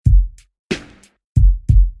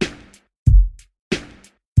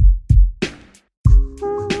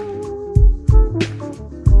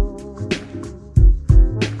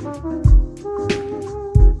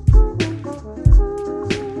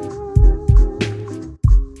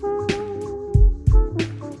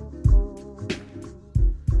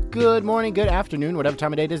Good morning, good afternoon, whatever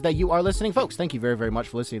time of day it is that you are listening, folks. Thank you very, very much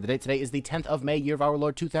for listening. The date today is the 10th of May, year of our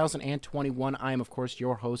Lord, 2021. I am, of course,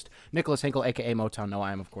 your host, Nicolas Henkel, a.k.a. Motown Noah.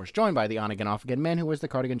 I am, of course, joined by the on-again, off-again man who wears the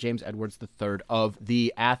cardigan, James Edwards III of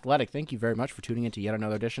The Athletic. Thank you very much for tuning into yet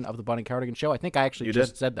another edition of the Bun and Cardigan Show. I think I actually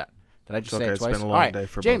said that. Did I just say it twice? It's been a long day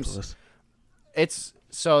for James, both of us.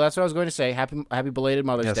 So that's what I was going to say. Happy belated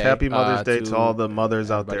Mother's Day. Yes, happy Mother's Day to all the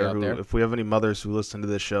mothers out there. If we have any mothers who listen to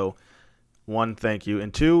this show, one, thank you.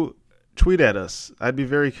 And two, tweet at us. I'd be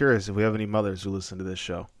very curious if we have any mothers who listen to this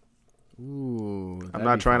show. Ooh, I'm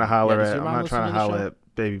not trying to holler at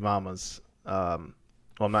baby mamas. I'm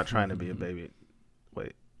not trying to be a baby.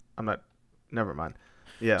 Wait, I'm not. Never mind.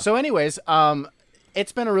 Yeah. So, anyways,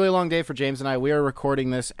 it's been a really long day for James and I. We are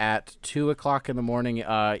recording this at 2 o'clock in the morning,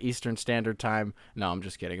 Eastern Standard Time. No, I'm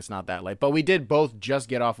just kidding. It's not that late. But we did both just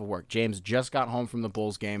get off of work. James just got home from the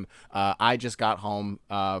Bulls game. I just got home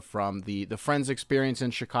from the Friends experience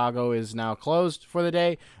in Chicago is now closed for the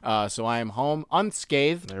day. So I am home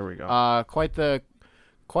unscathed. There we go. Quite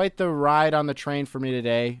the ride on the train for me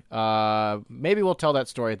today. Maybe we'll tell that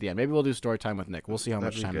story at the end. Maybe we'll do story time with Nick. We'll see how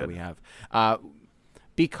much time that we have.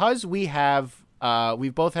 Because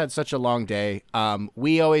we've both had such a long day.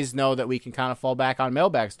 We always know that we can kind of fall back on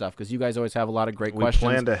mailbag stuff because you guys always have a lot of great questions.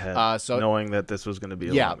 We planned ahead, knowing that this was going to be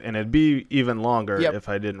long. And it'd be even longer if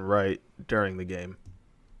I didn't write during the game.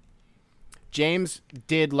 James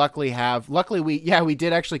did luckily we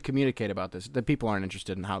did actually communicate about this. The people aren't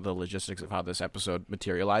interested in how the logistics of how this episode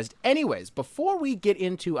materialized. Anyways, before we get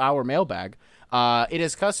into our mailbag, it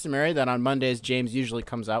is customary that on Mondays, James usually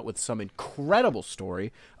comes out with some incredible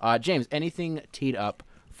story. James, anything teed up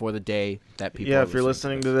for the day that people if you're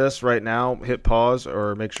listening to this right now, hit pause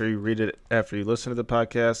or make sure you read it after you listen to the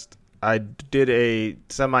podcast. I did a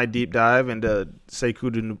semi-deep dive into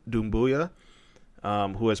Sekou Doumbouya,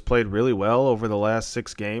 who has played really well over the last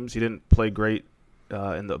 6 games. He didn't play great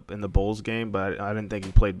in the Bulls game, but I didn't think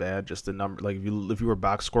he played bad. Just the number, like if you were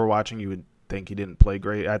box score watching, you would think he didn't play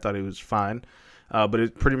great. I thought he was fine, but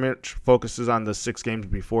it pretty much focuses on the 6 games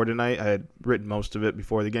before tonight. I had written most of it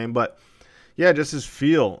before the game, but yeah, just his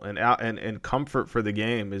feel and comfort for the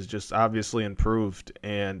game is just obviously improved,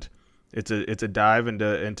 and it's a dive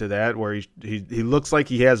into that where he looks like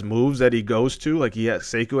he has moves that he goes to, like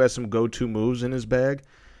Sekou has some go-to moves in his bag.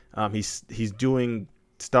 He's doing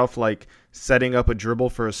stuff like setting up a dribble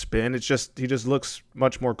for a spin. He just looks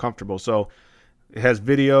much more comfortable. So it has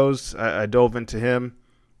videos. I dove into him.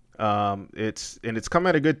 It's come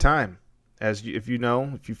at a good time. If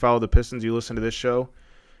you follow the Pistons, you listen to this show.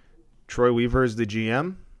 Troy Weaver is the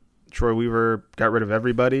GM. Troy Weaver got rid of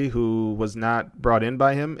everybody who was not brought in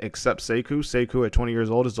by him except Sekou. Sekou, at 20 years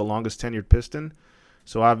old, is the longest tenured Piston.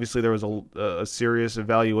 So obviously there was a serious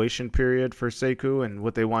evaluation period for Sekou and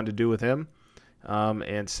what they wanted to do with him.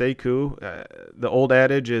 And Sekou, the old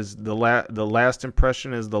adage is the last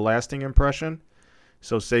impression is the lasting impression.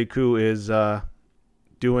 So Sekou is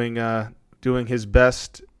doing his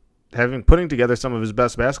best, putting together some of his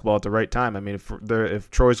best basketball at the right time. I mean, if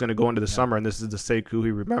Troy's going to go into the summer and this is the Sekou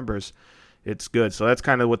he remembers, it's good. So that's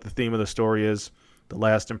kind of what the theme of the story is. The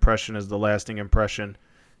last impression is the lasting impression,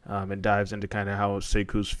 and dives into kind of how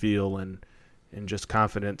Sekou's feel and just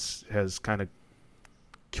confidence has kind of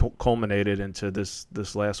culminated into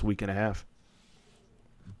this last week and a half.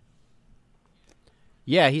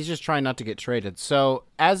 Yeah, he's just trying not to get traded. So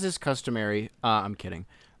as is customary, I'm kidding.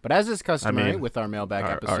 But as is customary with our mailbag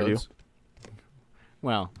episodes. Are you?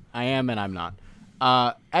 Well, I am and I'm not.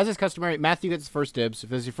 As is customary, Matthew gets first dibs. If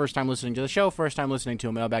this is your first time listening to the show, first time listening to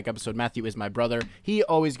a mailbag episode, Matthew is my brother. He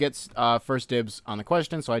always gets first dibs on the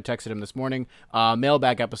question, so I texted him this morning.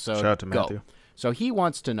 Mailbag episode, shout out to Matthew. Go. So he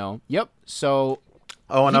wants to know. Yep. So.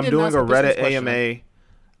 Oh, and I'm doing a Reddit AMA.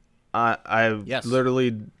 I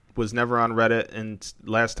literally was never on Reddit, and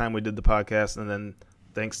last time we did the podcast, and then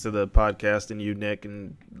thanks to the podcast and you, Nick,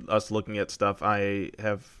 and us looking at stuff, I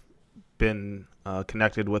have been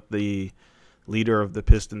connected with the leader of the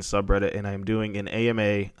Pistons subreddit, and I'm doing an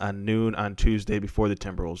AMA on noon on Tuesday before the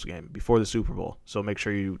Timberwolves game, before the Super Bowl. So make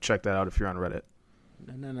sure you check that out if you're on Reddit.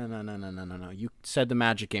 No. You said the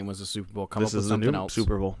Magic game was a Super Bowl. Come up with something else.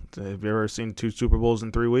 Super Bowl. Have you ever seen 2 Super Bowls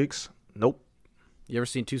in 3 weeks? Nope. You ever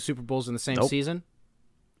seen 2 Super Bowls in the same season?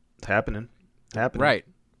 It's happening. Right.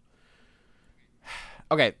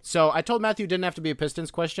 Okay, so I told Matthew it didn't have to be a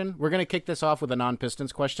Pistons question. We're going to kick this off with a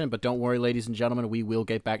non-Pistons question, but don't worry, ladies and gentlemen, we will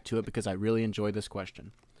get back to it because I really enjoy this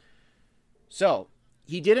question. So,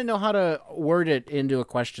 he didn't know how to word it into a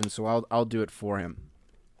question, so I'll do it for him.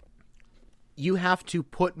 You have to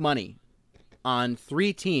put money on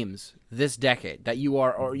 3 teams this decade that you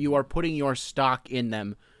are putting your stock in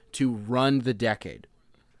them to run the decade.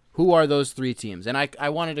 Who are those 3 teams? And I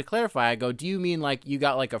wanted to clarify. I go, do you mean like you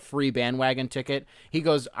got like a free bandwagon ticket? He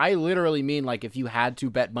goes, I literally mean like if you had to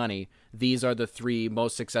bet money, these are the 3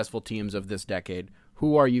 most successful teams of this decade.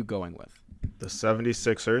 Who are you going with? The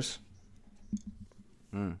 76ers.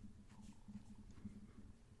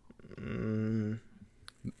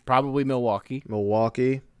 Probably Milwaukee.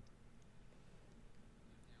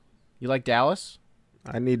 You like Dallas?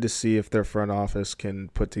 I need to see if their front office can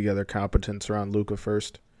put together competence around Luka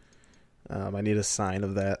first. I need a sign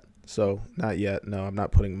of that. So not yet. No, I'm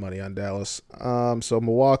not putting money on Dallas. So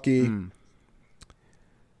Milwaukee. Who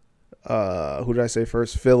did I say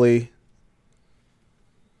first? Philly.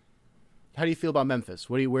 How do you feel about Memphis?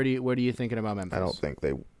 Where are you thinking about Memphis? I don't think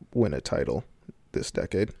they win a title this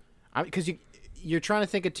decade. Because you're trying to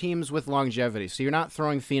think of teams with longevity. So you're not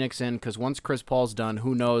throwing Phoenix in because once Chris Paul's done,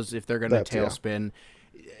 who knows if they're going to tailspin.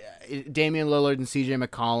 Damian Lillard and CJ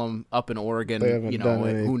McCollum up in Oregon,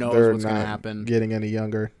 who knows what's going to happen. Getting any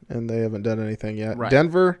younger, and they haven't done anything yet. Right.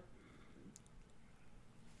 Denver,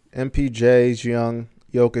 MPJ's young,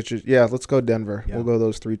 Jokic is, let's go Denver. Yeah. We'll go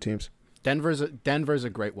those 3 teams. Denver's a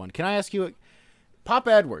great one. Can I ask you, Pop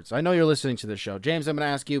Edwards? I know you're listening to this show, James. I'm going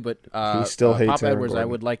to ask you, but he still hates Pop Aaron Edwards. Gordon.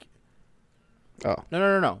 I would like. Oh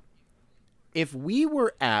no. If we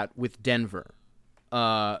were with Denver,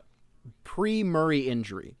 pre-Murray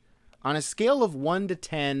injury, on a scale of 1 to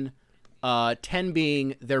 10, 10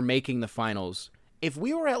 being they're making the finals, if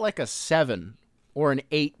we were at like a 7 or an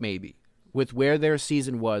 8 maybe with where their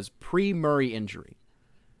season was pre-Murray injury,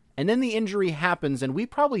 and then the injury happens and we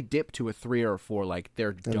probably dip to a 3 or a 4, like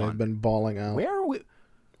they're done. And they've been balling out. Where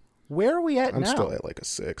are we at now? I'm still at like a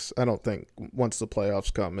 6. I don't think once the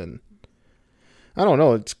playoffs come in, I don't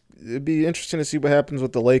know. It'd be interesting to see what happens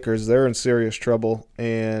with the Lakers. They're in serious trouble,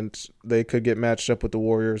 and they could get matched up with the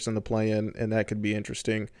Warriors in the play-in, and that could be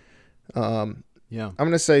interesting. I'm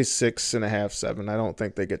going to say 6.5, 7. I don't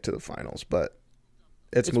think they get to the finals, but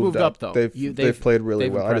it's moved up though. They've played really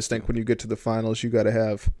well. I just think when you get to the finals, you got to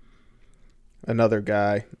have another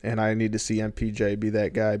guy, and I need to see MPJ be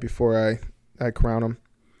that guy before I crown him.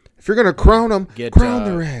 If you're going to crown him, crown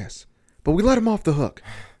their ass. But we let him off the hook.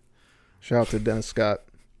 Shout out to Dennis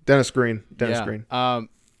Green.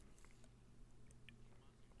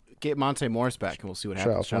 Get Monte Morris back, and we'll see what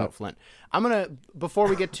happens. Shout out Flint. I'm going to, before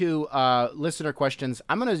we get to listener questions,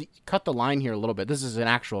 I'm going to cut the line here a little bit. This is an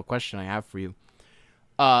actual question I have for you.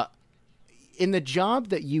 In the job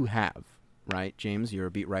that you have, right, James, you're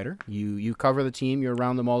a beat writer. You cover the team. You're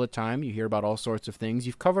around them all the time. You hear about all sorts of things.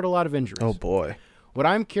 You've covered a lot of injuries. Oh, boy. What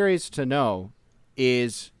I'm curious to know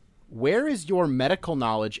is, where is your medical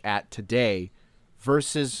knowledge at today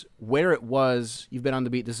versus where it was? You've been on the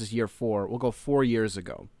beat. This is year 4. We'll go 4 years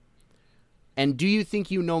ago. And do you think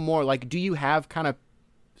you know more? Like, do you have kind of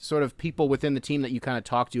sort of people within the team that you kind of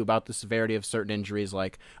talk to about the severity of certain injuries,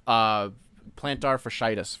 like plantar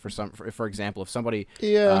fasciitis, for example, if somebody...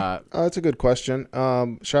 that's a good question.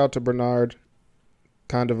 Shout out to Bernard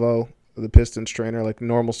Condevo, the Pistons trainer, like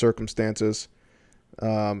normal circumstances.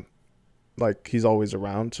 Like he's always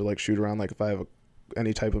around to like shoot around. Like if I have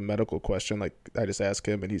any type of medical question, like I just ask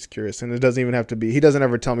him and he's curious. And it doesn't even have to be, he doesn't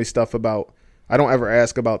ever tell me stuff about, I don't ever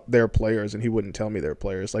ask about their players and he wouldn't tell me their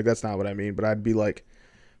players. Like that's not what I mean. But I'd be like,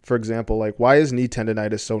 for example, like why is knee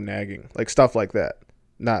tendonitis so nagging? Like stuff like that.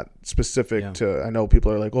 Not specific to, I know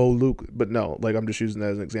people are like, oh, Luke, but no, like I'm just using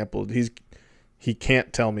that as an example. He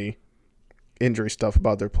can't tell me injury stuff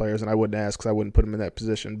about their players and I wouldn't ask because I wouldn't put him in that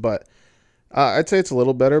position. But I'd say it's a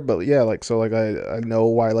little better, but yeah, like so, like I know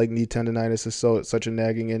why like knee tendonitis is such a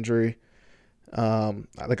nagging injury.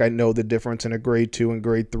 Like I know the difference in a grade 2 and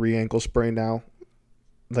grade 3 ankle sprain now.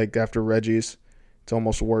 Like after Reggie's, it's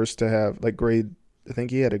almost worse to have like grade. I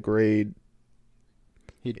think he had a grade.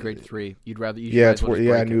 He had grade 3. You'd rather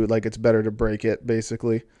I knew like it's better to break it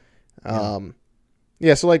basically.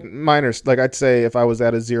 Yeah, so like minors, like I'd say if I was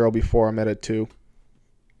at a 0 before, I'm at a 2.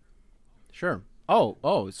 Sure.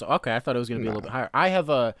 Oh, so okay. I thought it was going to be a little bit higher. I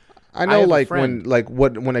know like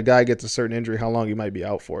when a guy gets a certain injury, how long he might be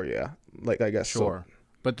out for. Yeah, like I guess sure. So.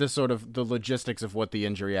 But this sort of the logistics of what the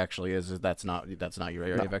injury actually is that's not your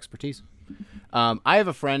area of expertise. I have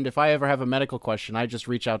a friend. If I ever have a medical question, I just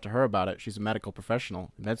reach out to her about it. She's a medical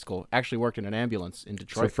professional in med school. Actually worked in an ambulance in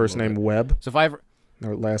Detroit. So first name Webb. So if I ever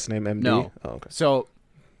or last name MD. No. Oh, okay. So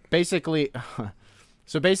basically.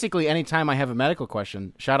 Anytime I have a medical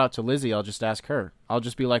question, shout out to Lizzie, I'll just ask her. I'll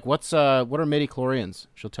just be like, what are midi-chlorians?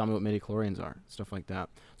 She'll tell me what midi-chlorians are, stuff like that.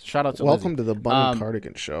 So shout out to Welcome Lizzie. to the Bun and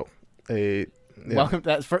Cardigan Show. Welcome to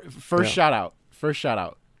that. First shout out.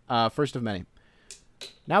 First of many.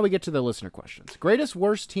 Now we get to the listener questions. Greatest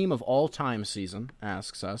worst team of all time season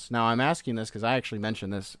asks us. Now I'm asking this because I actually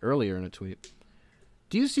mentioned this earlier in a tweet.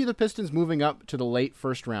 Do you see the Pistons moving up to the late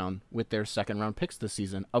first round with their second round picks this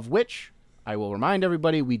season, of which I will remind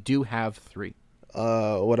everybody we do have 3?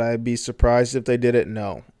 Would I be surprised if they did it?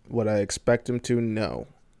 No. Would I expect them to? No.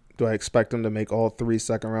 Do I expect them to make all 3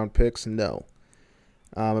 second-round picks? No.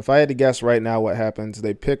 If I had to guess right now what happens,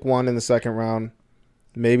 they pick one in the second round.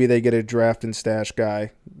 Maybe they get a draft and stash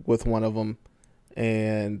guy with one of them,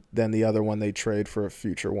 and then the other one they trade for a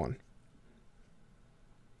future one.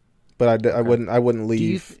 But I wouldn't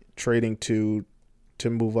leave trading to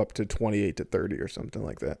move up to 28 to 30 or something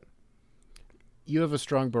like that. You have a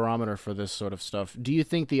strong barometer for this sort of stuff. Do you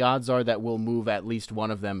think the odds are that we'll move at least one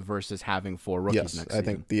of them versus having 4 rookies next season? Yes, I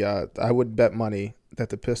think I would bet money that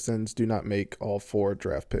the Pistons do not make all 4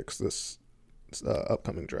 draft picks this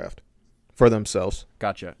upcoming draft for themselves.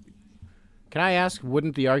 Gotcha. Can I ask,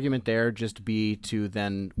 wouldn't the argument there just be to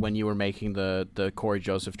then, when you were making the Corey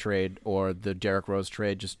Joseph trade or the Derrick Rose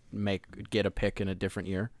trade, just get a pick in a different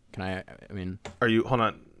year? I mean... Hold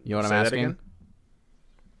on. You know what I'm asking?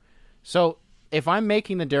 So... if I'm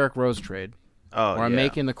making the Derrick Rose trade, or I'm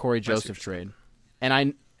making the Corey Joseph trade, and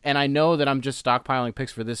I know that I'm just stockpiling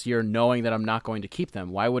picks for this year, knowing that I'm not going to keep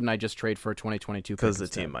them, why wouldn't I just trade for a 2022 pick? Because the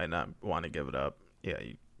team might not want to give it up. Yeah,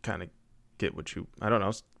 you kind of get what you... I don't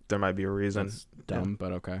know. There might be a reason. That's dumb,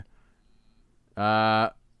 but okay.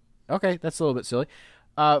 Okay, that's a little bit silly.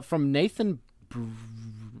 From Nathan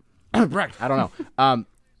Brecht, I don't know.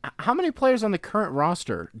 How many players on the current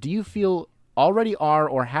roster do you feel already are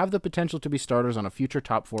or have the potential to be starters on a future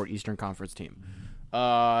top 4 Eastern Conference team?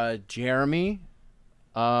 Jeremy,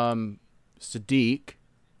 Sadiq.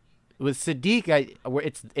 With Sadiq,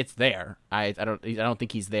 it's there. I don't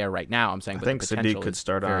think he's there right now. I'm saying, I think Sadiq could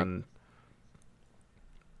start on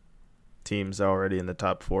teams already in the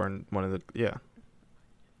top 4 and one of the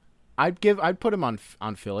I'd put him on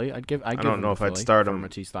Philly. I don't know if I'd start him.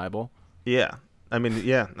 Matisse Thybulle. Yeah, I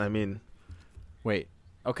mean. Wait.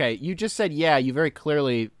 Okay, you just said you very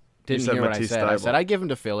clearly didn't hear what I said. I said I'd give him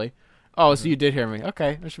to Philly. Oh, so you did hear me. Okay,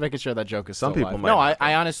 I'm just making sure that joke is some still people alive. might. No,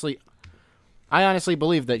 I honestly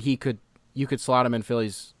believe that you could slot him in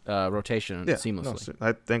Philly's rotation seamlessly. No,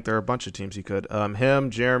 I think there are a bunch of teams he could.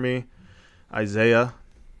 Him, Jeremy, Isaiah,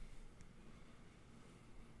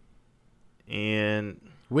 and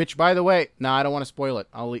which, by the way, no, I don't want to spoil it.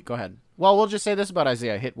 Go ahead. Well, we'll just say this about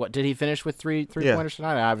Isaiah. What did he finish with? 3 pointers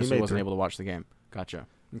tonight? I obviously wasn't able to watch the game. Gotcha.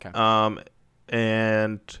 Okay.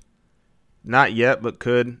 And not yet, but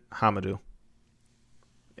could Hamidou.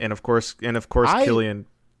 And of course, Killian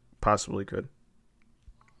possibly could.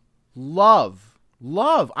 Love.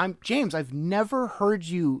 I'm James. I've never heard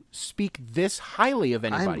you speak this highly of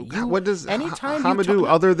anybody. What does Hamidou,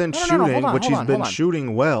 other than shooting, which he's been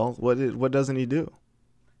shooting well, what doesn't he do?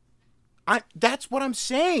 That's what I'm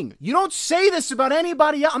saying. You don't say this about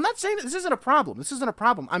anybody else. I'm not saying this isn't a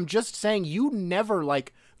problem. I'm just saying you never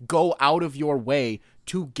go out of your way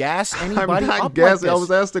to gas anybody. I'm not up gassing. Like I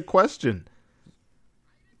was asked a question.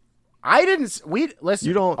 I didn't. Listen.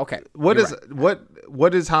 You don't. Okay. What does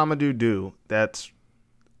Hamidou do that's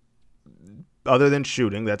other than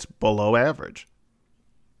shooting that's below average?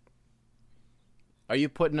 Are you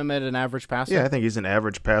putting him at an average passer? Yeah, I think he's an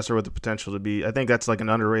average passer with the potential to be. I think that's an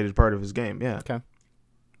underrated part of his game. Yeah.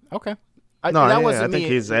 Okay. I think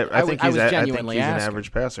he's an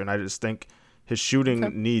average passer, and I just think his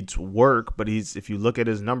shooting needs work. But if you look at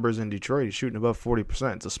his numbers in Detroit, he's shooting above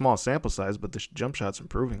 40%. It's a small sample size, but the jump shot's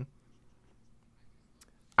improving.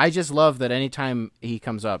 I just love that anytime he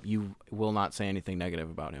comes up, you will not say anything negative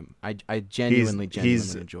about him. I genuinely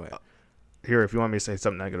enjoy it. Here, if you want me to say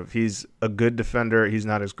something negative, he's a good defender. He's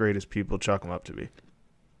not as great as people chalk him up to be.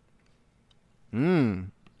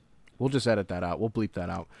 We'll just edit that out. We'll bleep that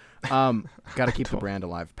out. Got to keep the brand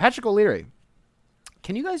alive. Patrick O'Leary,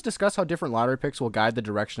 can you guys discuss how different lottery picks will guide the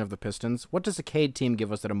direction of the Pistons? What does a Cade team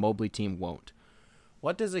give us that a Mobley team won't?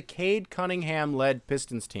 What does a Cade Cunningham-led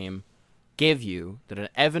Pistons team give you that an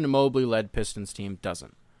Evan Mobley-led Pistons team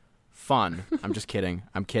doesn't? Fun. I'm just kidding.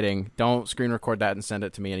 I'm kidding. Don't screen record that and send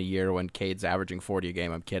it to me in a year when Cade's averaging 40 a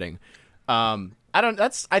game. I'm kidding. I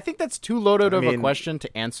think that's too loaded of a question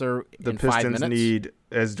to answer in 5 minutes. The Pistons need,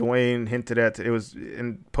 as Dwayne hinted at, it was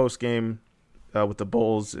in post-game with the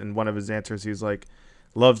Bulls, in one of his answers, he was like,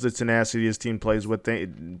 loves the tenacity his team plays with,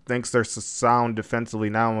 thinks they're sound defensively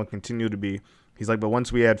now and will continue to be. He's like, but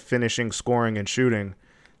once we add finishing, scoring, and shooting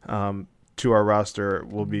to our roster,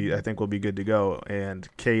 I think we'll be good to go. And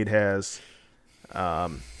Cade has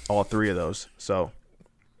all 3 of those. So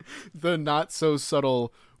the not so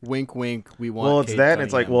subtle wink, wink. We want. Well, it's Cade that. And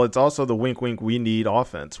it's like, Cunningham. well, it's also the wink, wink. We need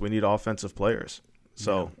offense. We need offensive players.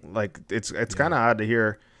 So, like, it's kind of odd to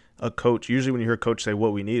hear a coach. Usually, when you hear a coach say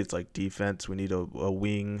what we need, it's like defense. We need a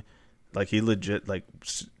wing. Like, he legit, like,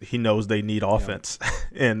 he knows they need offense.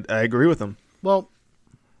 And I agree with him. Well,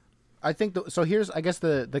 I think so. Here's, I guess,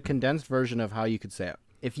 the condensed version of how you could say it.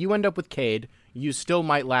 If you end up with Cade, you still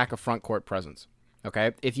might lack a front court presence.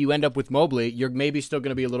 Okay. If you end up with Mobley, you're maybe still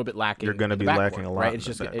going to be a little bit lacking. You're going to be lacking a lot, right? It's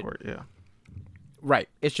just backcourt, yeah. Right.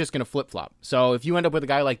 It's just going to flip flop. So if you end up with a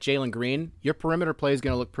guy like Jalen Green, your perimeter play is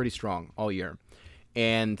going to look pretty strong all year.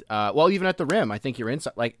 And well, even at the rim, I think you're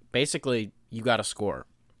inside. Like, basically, you got to score.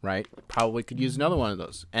 Right. Probably could use another one of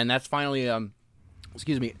those, and that's finally a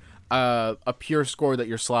pure score that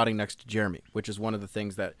you're slotting next to Jeremy, which is one of the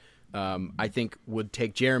things that I think would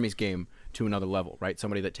take Jeremy's game to another level, right?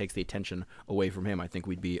 Somebody that takes the attention away from him. I think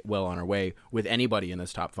we'd be well on our way with anybody in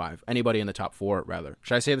this top 5, anybody in the top 4, rather.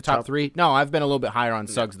 Should I say the top 3? No, I've been a little bit higher on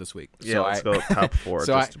Suggs this week. Yeah, so let's go top 4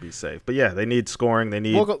 just to be safe. But yeah, they need scoring, they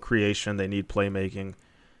need creation, they need playmaking.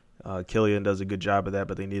 Killian does a good job of that,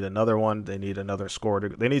 but they need another one. They need another scorer.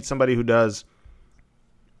 They need somebody who does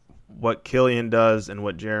what Killian does and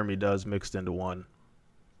what Jeremy does mixed into one,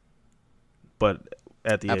 but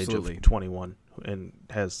at the age of 21 and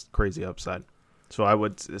has crazy upside. So I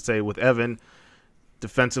would say with Evan,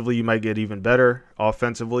 defensively you might get even better.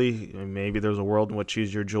 Offensively, maybe there's a world in which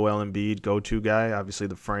he's your Joel Embiid go-to guy. Obviously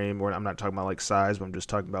the frame, I'm not talking about like size, but I'm just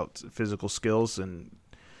talking about physical skills and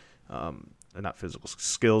not physical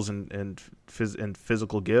skills and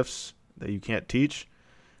physical gifts that you can't teach,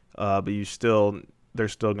 but they're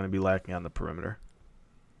still going to be lacking on the perimeter.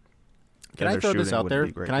 Can I throw this out there?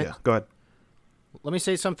 Yeah, go ahead. Let me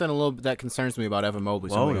say something a little bit that concerns me about Evan Mobley,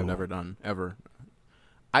 something I've never done ever.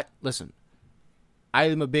 Listen, I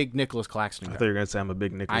am a big Nicholas Claxton guy. I thought you were going to say I'm a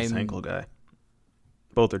big Nicolas Henkel guy.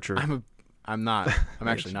 Both are true. I'm not. I'm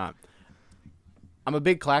actually not. I'm a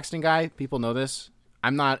big Claxton guy. People know this.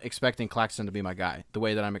 I'm not expecting Claxton to be my guy the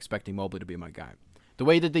way that I'm expecting Mobley to be my guy. The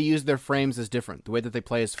way that they use their frames is different. The way that they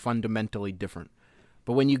play is fundamentally different.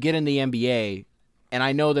 But when you get in the NBA, and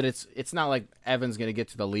I know that it's not like Evan's going to get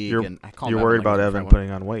to the league. You're worried about Evan putting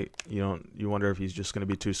on weight. You wonder if he's just going to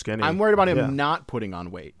be too skinny. I'm worried about him not putting on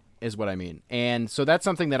weight is what I mean. And so that's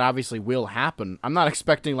something that obviously will happen. I'm not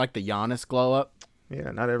expecting like the Giannis glow up.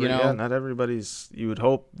 Yeah, not everybody's. You would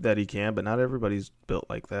hope that he can, but not everybody's built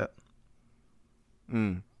like that.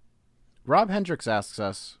 Rob Hendricks asks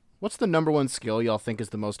us, what's the number one skill y'all think is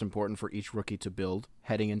the most important for each rookie to build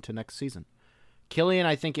heading into next season? Killian,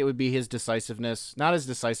 I think it would be his decisiveness. Not his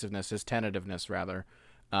decisiveness, his tentativeness, rather.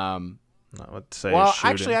 I would say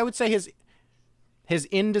actually, I would say his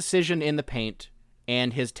indecision in the paint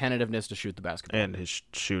and his tentativeness to shoot the basketball. And his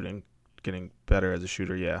shooting, getting better as a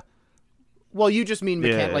shooter, yeah. Well, you just mean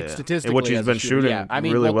statistically. Which he's been shooting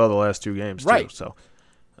really well the last 2 games, right. Too. So,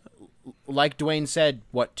 like Dwayne said,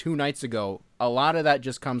 2 nights ago, a lot of that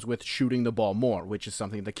just comes with shooting the ball more, which is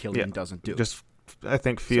something that Killian doesn't do. Just, I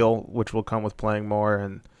think, which will come with playing more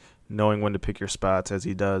and knowing when to pick your spots as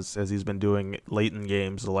he's been doing late in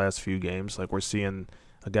games the last few games. Like, we're seeing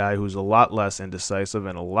a guy who's a lot less indecisive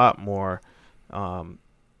and a lot more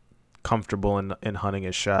comfortable in hunting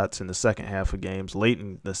his shots in the second half of games, late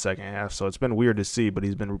in the second half. So it's been weird to see, but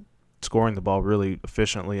he's been scoring the ball really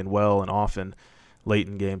efficiently and well and often late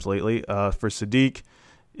in games lately. For Sadiq,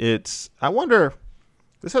 I wonder,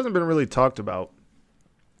 this hasn't been really talked about,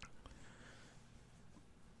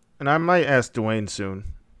 and I might ask Dwayne soon.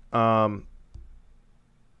 Of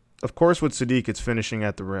course, with Sadiq, it's finishing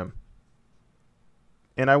at the rim.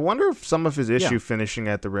 And I wonder if some of his issue finishing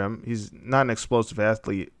at the rim, he's not an explosive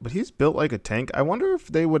athlete, but he's built like a tank. I wonder if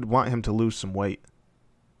they would want him to lose some weight.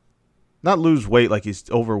 Not lose weight like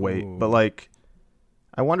he's overweight, but like,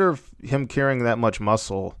 I wonder if him carrying that much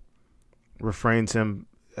muscle refrains him.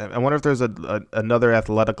 I wonder if there's another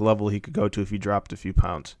athletic level he could go to if he dropped a few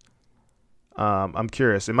pounds. I'm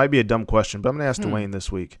curious. It might be a dumb question, but I'm going to ask Dwayne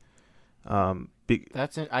this week.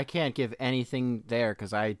 That's it. I can't give anything there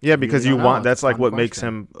because because you want. That's like what makes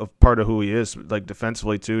him a part of who he is, like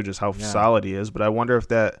defensively too, just how solid he is. But I wonder if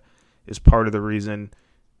that is part of the reason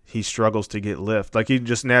he struggles to get lift. Like, he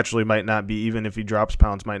just naturally might not be, even if he drops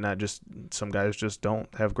pounds, might not just. Some guys just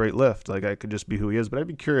don't have great lift. Like, that could just be who he is. But I'd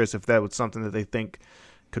be curious if that was something that they think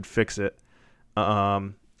could fix it.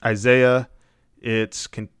 Isaiah,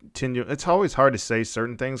 it's always hard to say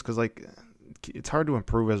certain things because, like, it's hard to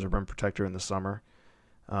improve as a rim protector in the summer.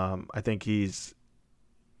 I think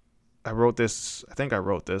I wrote this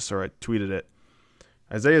or I tweeted it.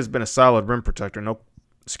 Isaiah's been a solid rim protector, no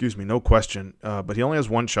no question. But he only has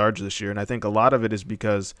one charge this year, and I think a lot of it is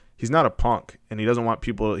because he's not a punk, and he doesn't want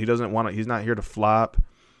people. He's not here to flop.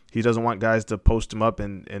 He doesn't want guys to post him up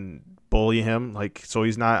and bully him. So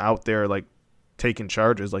he's not out there taking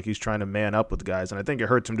charges. He's trying to man up with guys, and I think it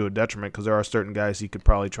hurts him to a detriment because there are certain guys he could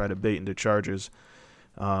probably try to bait into charges,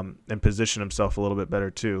 and position himself a little bit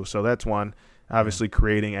better too. So that's one. Obviously,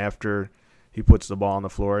 creating after he puts the ball on the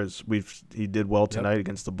floor. He did well tonight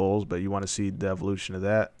against the Bulls, but you want to see the evolution of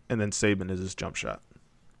that. And then Saban is his jump shot.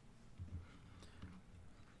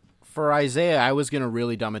 For Isaiah, I was going to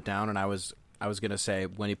really dumb it down, and I was going to say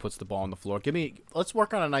when he puts the ball on the floor, let's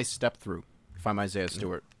work on a nice step through if I'm Isaiah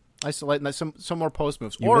Stewart. Some more post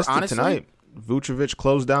moves. You missed it tonight. Vucevic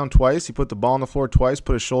closed down twice. He put the ball on the floor twice,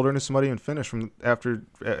 put his shoulder into somebody, and finished from at the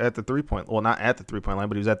 3-point. Well, not at the 3-point line,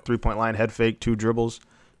 but he was at the 3-point line, head fake, 2 dribbles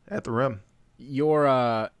at the rim.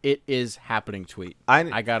 Your it is happening tweet.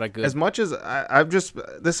 I got a good. As much as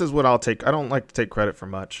this is what I'll take. I don't like to take credit for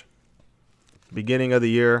much. Beginning of the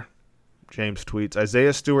year, James tweets,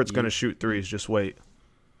 Isaiah Stewart's going to shoot threes. Just wait.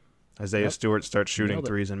 Isaiah Stewart starts shooting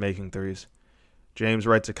threes and making threes. James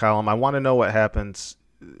writes a column. I want to know what happens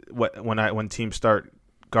when teams start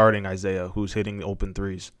guarding Isaiah, who's hitting the open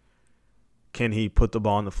threes. Can he put the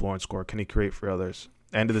ball on the floor and score? Can he create for others?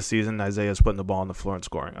 End of the season, Isaiah's putting the ball on the floor and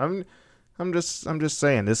scoring. I'm just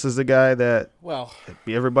saying, this is the guy that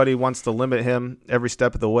everybody wants to limit him every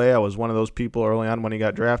step of the way. I was one of those people early on when he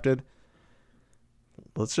got drafted.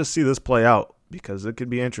 Let's just see this play out because it could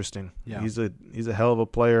be interesting. Yeah. He's a hell of a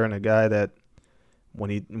player and a guy that when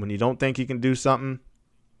you don't think he can do something,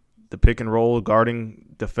 the pick and roll,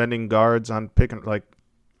 defending guards on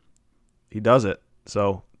he does it.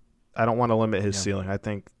 So I don't want to limit his ceiling. I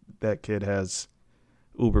think that kid has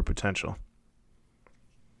uber potential.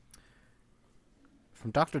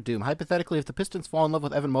 From Dr. Doom, hypothetically, if the Pistons fall in love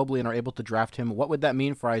with Evan Mobley and are able to draft him, what would that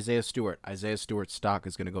mean for Isaiah Stewart? Isaiah Stewart's stock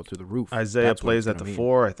is going to go through the roof. Isaiah plays at the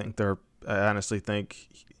 4. I honestly think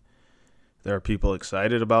there are people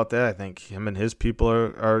excited about that. I think him and his people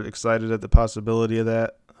are excited at the possibility of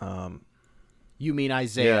that. You mean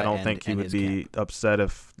Isaiah? Yeah, I don't think he would be upset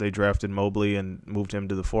if they drafted Mobley and moved him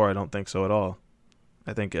to the 4. I don't think so at all.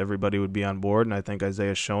 I think everybody would be on board, and I think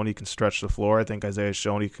Isaiah's shown he can stretch the floor. I think Isaiah's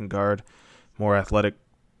shown he can guard more athletic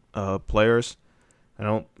players.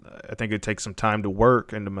 I think it takes some time to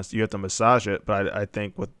work, and you have to massage it. But I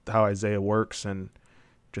think with how Isaiah works and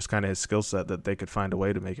just kind of his skill set, that they could find a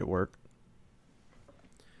way to make it work.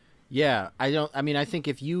 Yeah, I think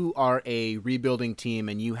if you are a rebuilding team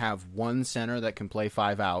and you have one center that can play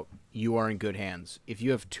 5 out, you are in good hands. If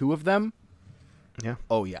you have 2 of them,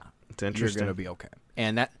 it's interesting. You're going to be okay.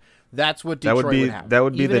 And that's what Detroit would have. That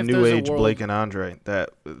would be the new age Blake and Andre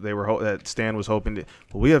that that Stan was hoping to.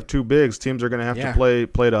 Well, we have 2 bigs. Teams are going to have to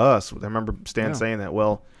play to us. I remember Stan saying that.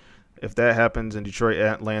 Well, if that happens and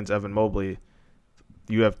Detroit lands Evan Mobley,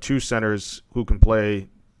 you have 2 centers who can play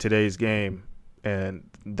today's game, and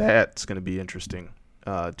that's going to be interesting.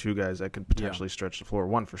 2 guys that could potentially stretch the floor.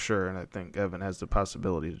 1 for sure, and I think Evan has the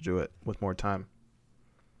possibility to do it with more time.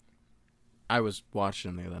 I was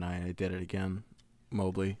watching the other night. I did it again,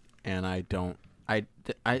 Mobley. And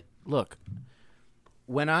look,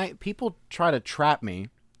 when people try to trap me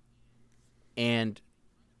and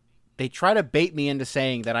they try to bait me into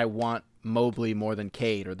saying that I want Mobley more than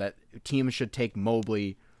Cade or that teams should take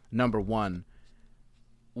Mobley number 1.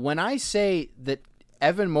 When I say that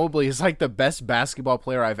Evan Mobley is like the best basketball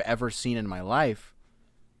player I've ever seen in my life,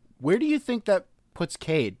 where do you think that puts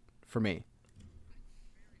Cade for me?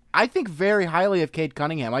 I think very highly of Cade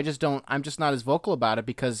Cunningham. I'm just not as vocal about it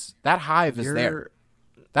because that hive is there.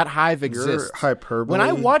 That hive exists. Your hyperbole. When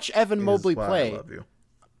I watch Evan Mobley play, I love you.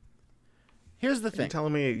 Here's the thing. You're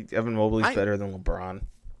telling me Evan Mobley's better than LeBron,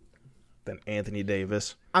 than Anthony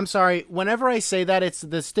Davis? I'm sorry. Whenever I say that, it's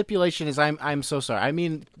the stipulation is I'm so sorry. I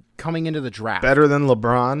mean coming into the draft. Better than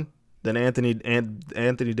LeBron, than Anthony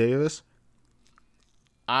Davis?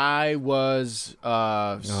 I was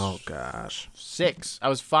 6. I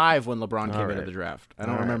was 5 when LeBron came into the draft. I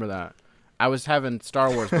don't remember that. I was having Star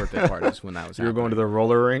Wars birthday parties when that was happening. You were going to the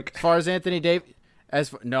roller rink? As far as Anthony Davis,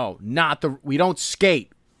 we don't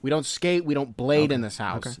skate. We don't skate. We don't blade in this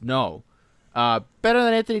house. Okay. No. Better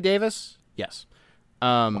than Anthony Davis? Yes.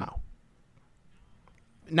 Wow.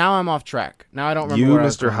 Now I'm off track. Now I don't remember.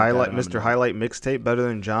 Mr. Highlight mixtape, better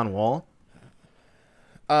than John Wall?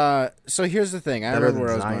 So here's the thing. I don't remember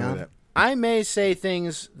where I was going with it. I may say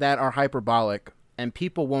things that are hyperbolic, and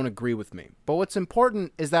people won't agree with me. But what's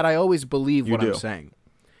important is that I always believe what I'm saying.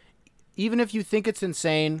 Even if you think it's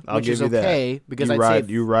insane, which is okay, because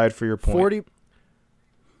you ride for your point.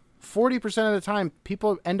 40% of the time,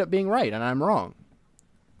 people end up being right, and I'm wrong.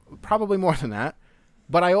 probably more than that.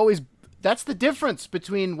 But that's the difference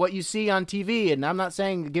between what you see on TV. And I'm not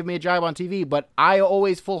saying give me a job on TV, but I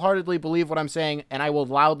always full-heartedly believe what I'm saying, and I will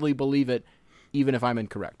loudly believe it, even if I'm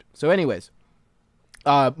incorrect. So anyways,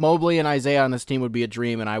 Mobley and Isaiah on this team would be a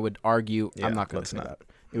dream, and I would argue, I'm not going to say that.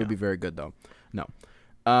 It would be very good, though. No.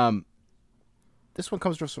 This one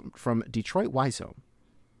comes from Detroit Wiso.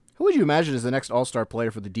 Who would you imagine is the next all-star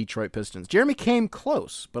player for the Detroit Pistons? Jeremy came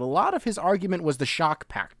close, but a lot of his argument was the shock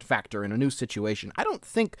factor in a new situation. I don't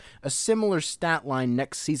think a similar stat line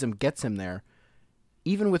next season gets him there,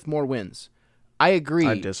 even with more wins. I agree.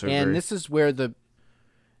 I disagree. And this is where the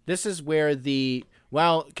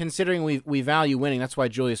well, considering we value winning, that's why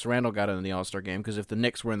Julius Randle got into the All-Star game, because if the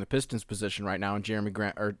Knicks were in the Pistons position right now and Jeremy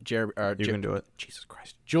Grant you can do it. Jesus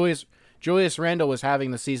Christ. Julius Randle was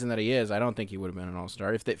having the season that he is, I don't think he would have been an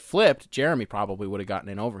All-Star. If they flipped, Jeremy probably would have gotten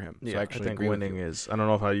in over him. So I think winning is, I don't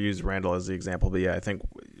know if I use Randle as the example, but I think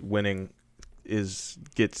winning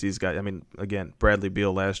gets these guys. I mean, again, Bradley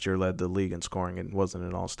Beal last year led the league in scoring and wasn't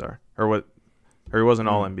an All-Star. Or he wasn't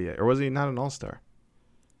All-NBA. Or was he not an All-Star?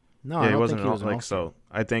 No, I don't wasn't think he was an All-Star. So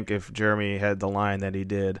I think if Jeremy had the line that he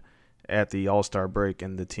did at the All-Star break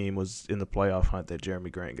and the team was in the playoff hunt, that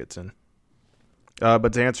Jeremy Grant gets in.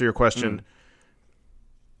 But to answer your question,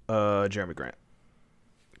 Jeremy Grant,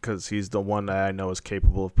 because he's the one that I know is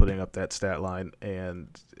capable of putting up that stat line, and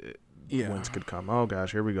wins could come. Oh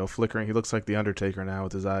gosh, here we go, flickering. He looks like the Undertaker now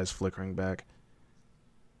with his eyes flickering back.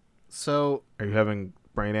 So, are you having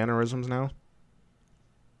brain aneurysms now?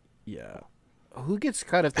 Yeah. Who gets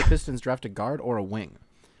cut if the Pistons draft a guard or a wing?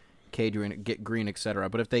 Cade Green, etc.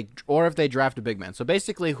 But if they draft a big man. So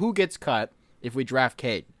basically, who gets cut if we draft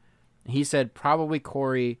Cade? He said probably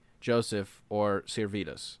Corey Joseph or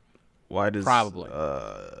Sirvitas. Why does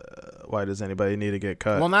anybody need to get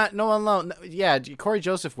cut? Well, yeah, Corey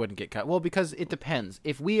Joseph wouldn't get cut. Well, because it depends.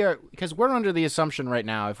 Because we're under the assumption right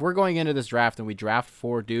now, if we're going into this draft and we draft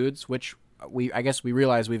 4 dudes, which I guess we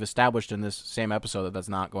realize we've established in this same episode that that's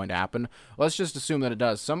not going to happen. Let's just assume that it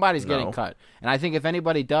does. Somebody's getting cut, and I think if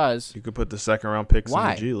anybody does, you could put the second-round picks in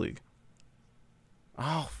the G League.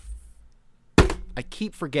 Oh. I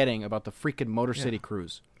keep forgetting about the freaking Motor City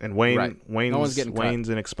Cruise. And Wayne's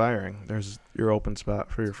in expiring. There's your open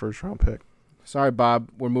spot for your first-round pick. Sorry, Bob.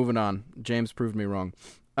 We're moving on. James proved me wrong.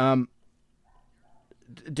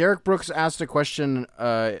 Derek Brooks asked a question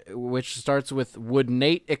which starts with, would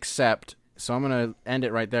Nate accept? So I'm going to end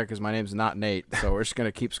it right there because my name's not Nate. So we're just going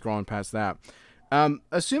to keep scrolling past that.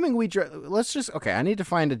 Assuming I need to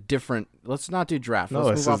find a different, let's not do draft. No,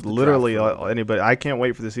 this is literally anybody. I can't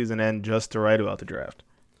wait for the season to end just to write about the draft.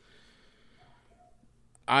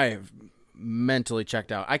 I have mentally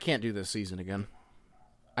checked out. I can't do this season again.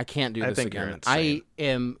 I can't do this again. You're insane. I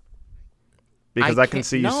am. Because I can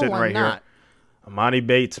see you sitting right here. Amani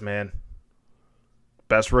Bates, man.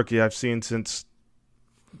 Best rookie I've seen since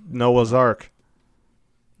Noah's Ark.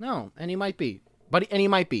 No, and he might be.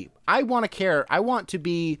 I want to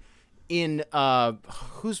be in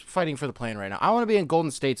who's fighting for the play-in right now? I want to be in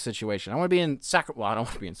Golden State's situation. I want to be in I don't want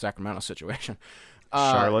to be in Sacramento's situation.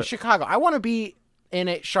 Charlotte. Chicago. I want to be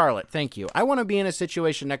in Charlotte. Thank you. I want to be in a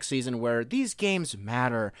situation next season where these games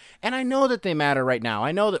matter. And I know that they matter right now.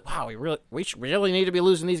 I know that we really need to be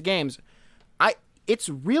losing these games. It's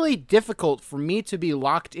really difficult for me to be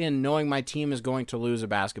locked in knowing my team is going to lose a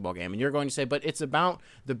basketball game. And you're going to say, but it's about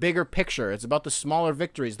the bigger picture. It's about the smaller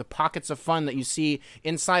victories, the pockets of fun that you see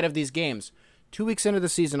inside of these games. 2 weeks into the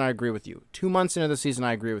season, I agree with you. 2 months into the season,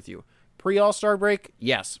 I agree with you. Pre-All-Star break,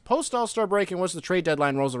 yes. Post-All-Star break and once the trade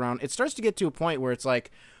deadline rolls around, it starts to get to a point where it's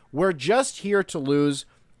like, we're just here to lose.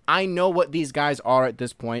 I know what these guys are at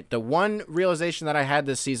this point. The one realization that I had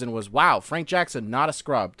this season was, wow, Frank Jackson, not a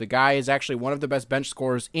scrub. The guy is actually one of the best bench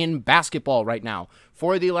scorers in basketball right now.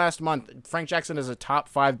 For the last month, Frank Jackson is a top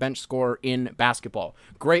 5 bench scorer in basketball.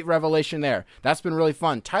 Great revelation there. That's been really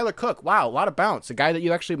fun. Tyler Cook, wow, a lot of bounce. A guy that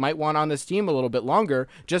you actually might want on this team a little bit longer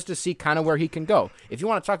just to see kind of where he can go. If you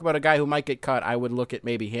want to talk about a guy who might get cut, I would look at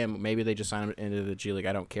maybe him. Maybe they just sign him into the G League.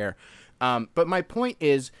 I don't care. But my point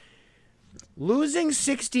is, losing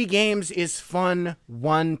 60 games is fun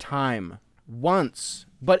one time, once.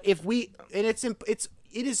 But it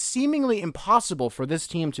is seemingly impossible for this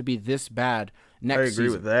team to be this bad next season. I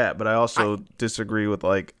agree with that, but I also disagree with,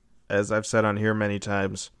 as I've said on here many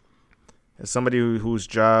times, as somebody whose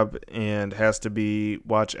job and has to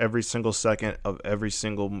watch every single second of every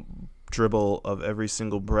single dribble of every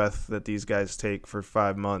single breath that these guys take for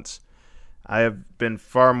 5 months, I have been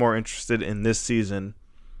far more interested in this season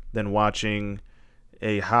than watching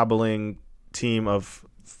a hobbling team of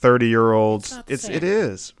 30-year-olds. It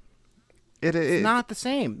is. It's not the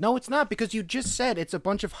same. No, it's not, because you just said it's a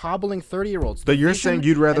bunch of hobbling 30-year-olds. But you're saying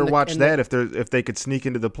you'd rather watch that if they could sneak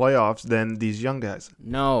into the playoffs than these young guys.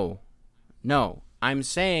 No. I'm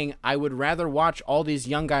saying I would rather watch all these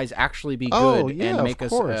young guys actually be good and make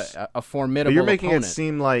us a formidable opponent. But you're making it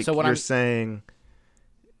seem like you're saying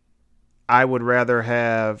I would rather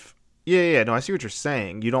have. No, I see what you're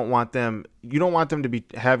saying. You don't want them to be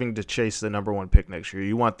having to chase the number 1 pick next year.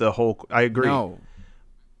 You want the whole. I agree. No.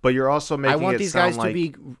 But you're also making it sound like to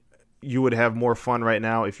be. You would have more fun right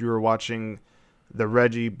now if you were watching the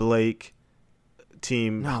Reggie Blake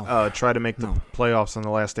team try to make the playoffs on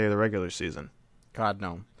the last day of the regular season. God,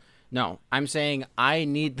 no. No, I'm saying I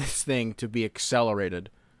need this thing to be accelerated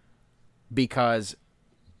because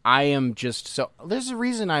I am just so. There's a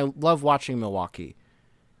reason I love watching Milwaukee,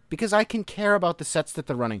 because I can care about the sets that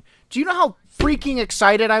they're running. Do you know how freaking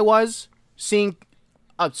excited I was seeing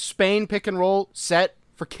a Spain pick and roll set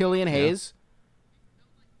for Killian Hayes?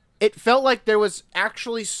 It felt like there was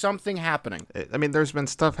actually something happening. I mean, there's been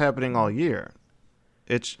stuff happening all year.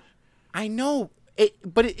 I know.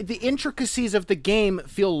 But the intricacies of the game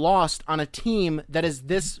feel lost on a team that is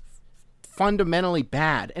this fundamentally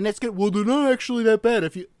bad. And it's good. Well, they're not actually that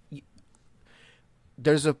bad.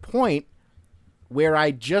 There's a point where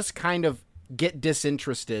I just kind of get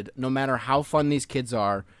disinterested, no matter how fun these kids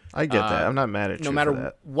are. I get that. I'm not mad at you. No matter for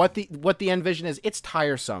that. what the end vision is, it's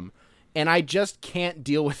tiresome, and I just can't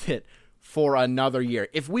deal with it for another year.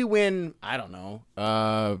 If we win, I don't know,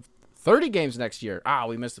 30 games next year,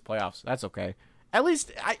 we missed the playoffs. That's okay. At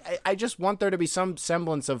least I just want there to be some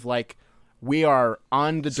semblance of like we are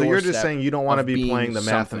on the doorstep. So you're just saying you don't want to be playing the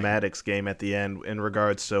something. mathematics game at the end in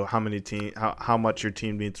regards to how much your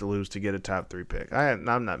team needs to lose to get a top 3 pick. I'm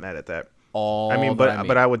not mad at that.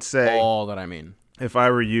 But I would say all that I mean. If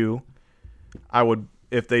I were you, I would,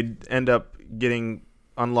 if they end up getting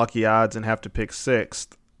unlucky odds and have to pick 6th,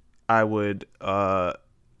 I would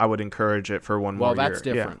encourage it for one more year. Well, that's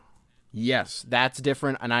different. Yeah. Yes, that's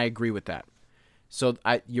different, and I agree with that. So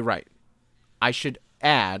you're right. I should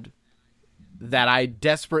add that I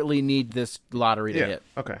desperately need this lottery to hit.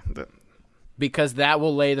 Okay. Because that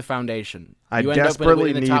will lay the foundation. I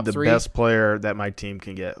desperately need the best player that my team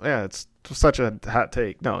can get. Yeah, it's such a hot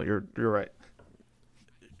take. No, you're right.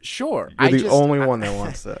 Sure. You're the only one that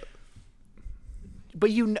wants that. But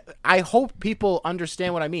I hope people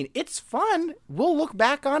understand what I mean. It's fun. We'll look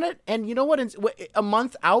back on it, and you know what? A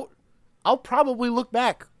month out, I'll probably look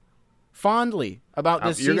back fondly about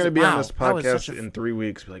this season. You're going to be on this podcast in 3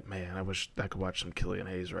 weeks. Be like, man, I wish I could watch some Killian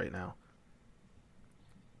Hayes right now.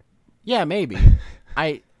 Yeah, maybe.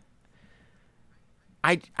 I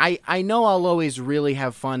know I'll always really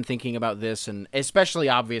have fun thinking about this, and especially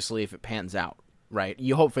obviously if it pans out, right?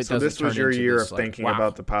 You hope it doesn't turn into this. So this was your year of thinking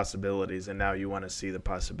about the possibilities, and now you want to see the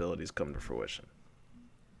possibilities come to fruition.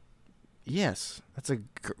 Yes, that's a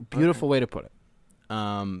beautiful way to put it.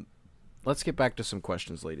 Let's get back to some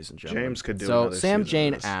questions, ladies and gentlemen. James could do another Sam season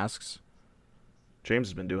Jane of this. asks. James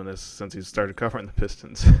has been doing this since he started covering the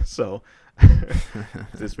Pistons. So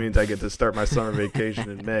this means I get to start my summer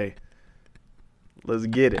vacation in May. Let's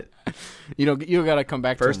get it. You got to come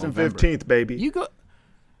back to 1st and 15th, baby. You go.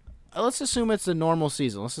 Let's assume it's a normal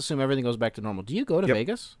season. Let's assume everything goes back to normal. Do you go to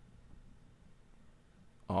Vegas?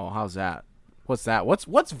 Oh, how's that? What's that?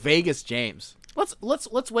 What's Vegas, James?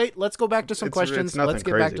 Let's wait. Let's go back to some questions. Let's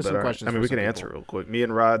get back to some questions. I mean, we can answer real quick. Me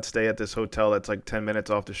and Rod stay at this hotel that's like 10 minutes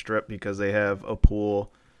off the strip because they have a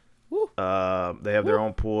pool. Woo. They have their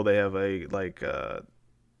own pool. They have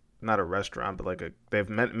not a restaurant, but they have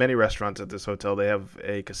many restaurants at this hotel. They have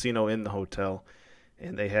a casino in the hotel,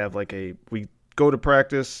 and they have we go to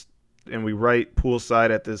practice and we write poolside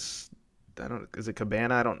at this. Is it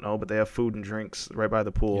Cabana? I don't know, but they have food and drinks right by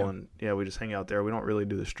the pool, and we just hang out there. We don't really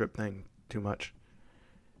do the strip thing too much.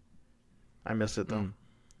 I miss it though.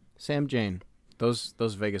 Sam Jane, those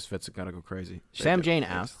Vegas fits are gonna go crazy. Sam Jane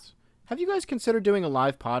asks, have you guys considered doing a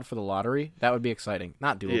live pod for the lottery? That would be exciting.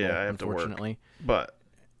 Not doable, I have unfortunately. To work, but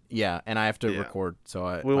and I have to record,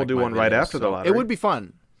 so we will do one right after the lottery. It would be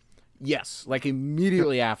fun. Yes,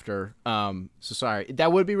 immediately after. So sorry,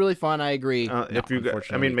 that would be really fun. I agree. If you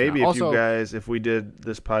if we did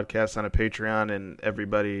this podcast on a Patreon and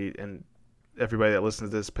everybody that listens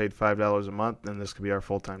to this paid $5 a month, then this could be our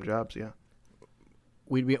full-time jobs. Yeah,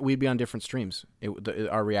 we'd be on different streams.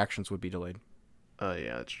 Our reactions would be delayed.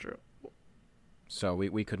 Yeah, that's true. So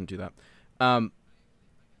we couldn't do that.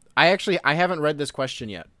 I haven't read this question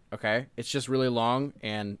yet. Okay, it's just really long,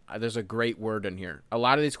 and there's a great word in here. A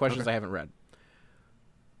lot of these questions I haven't read.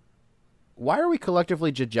 Why are we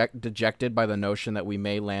collectively dejected by the notion that we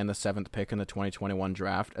may land the 7th pick in the 2021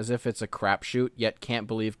 draft, as if it's a crapshoot, yet can't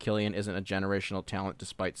believe Killian isn't a generational talent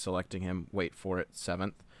despite selecting him, wait for it,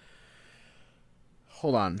 7th?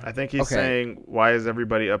 Hold on. I think he's saying, why is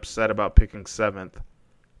everybody upset about picking 7th,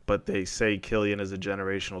 but they say Killian is a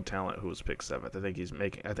generational talent who was picked 7th. I think he's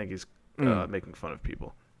making fun of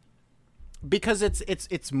people. Because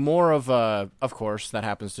it's more of a, of course, that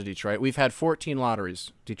happens to Detroit. We've had 14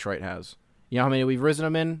 lotteries, Detroit has. You know how many we've risen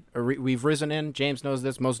them in? We've risen in? James knows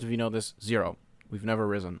this. Most of you know this. 0. We've never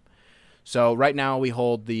risen. So right now we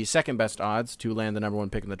hold the second best odds to land the number 1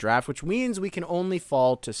 pick in the draft, which means we can only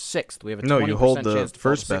fall to 6th. We have a 20% No, you hold the chance to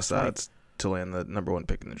first fall to best odds to land the number 1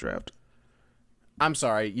 pick in the draft. I'm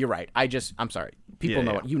sorry. You're right. I'm sorry. People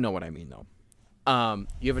know. You know what I mean, though.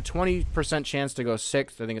 You have a 20% chance to go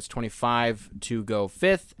 6th. I think it's 25 to go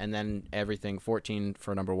 5th, and then everything 14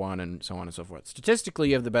 for number 1, and so on and so forth. Statistically,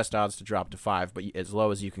 you have the best odds to drop to 5, but as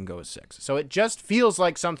low as you can go is 6. So it just feels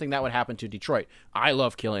like something that would happen to Detroit. I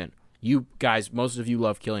love Killian. You guys, most of you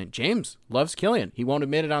love Killian. James loves Killian. He won't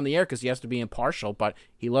admit it on the air because he has to be impartial, but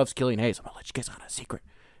he loves Killian Hayes. I'm gonna let you guys on a secret.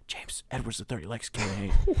 James Edwards III likes Killian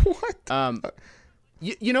Hayes. What?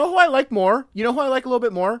 You know who I like more? You know who I like a little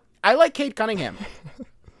bit more? I like Cade Cunningham.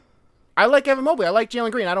 I like Evan Mobley. I like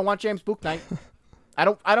Jalen Green. I don't want James Bouknight.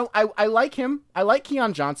 I like him. I like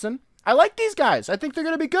Keon Johnson. I like these guys. I think they're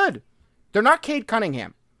going to be good. They're not Cade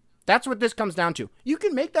Cunningham. That's what this comes down to. You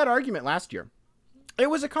can make that argument last year.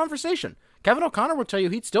 It was a conversation. Kevin O'Connor would tell you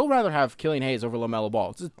he'd still rather have Killian Hayes over LaMelo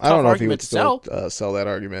Ball. It's a tough I don't know if he argument would to still sell that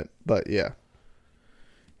argument, but yeah.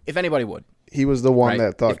 If anybody would. He was the one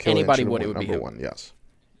that thought if Killian anybody should would, have it won would be number him. 1, yes.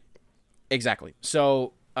 Exactly.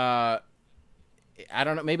 So, I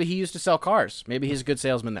don't know. Maybe he used to sell cars. Maybe he's a good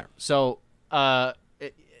salesman there. So, last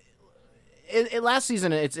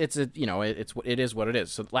season, it is what it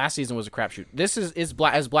is. So last season was a crapshoot. This is as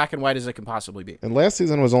black and white as it can possibly be. And last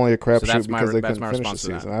season was only a crapshoot because they couldn't finish the response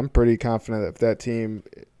to season. I'm pretty confident that if that team,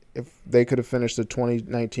 if they could have finished the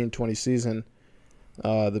 2019-20 season,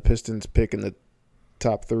 the Pistons pick in the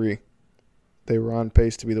top 3, they were on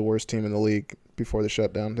pace to be the worst team in the league before the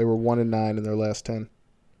shutdown. They were 1-9 in their last 10.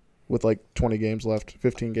 With like 20 games left,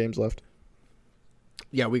 15 games left.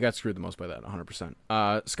 Yeah, we got screwed the most by that,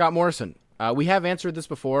 100%. Scott Morrison, we have answered this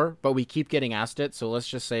before, but we keep getting asked it, so let's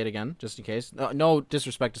just say it again, just in case. No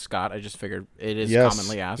disrespect to Scott, I just figured it is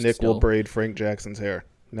commonly asked. Nick still. will braid Frank Jackson's hair.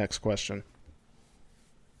 Next question.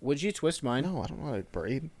 Would you twist mine? No, I don't want to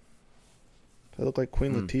braid. Do I look like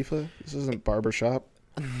Queen Latifah? This isn't barbershop.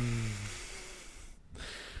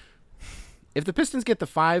 If the Pistons get the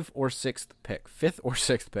 5th or 6th pick, 5th or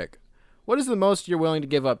 6th pick, what is the most you're willing to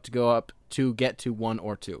give up to go up to get to 1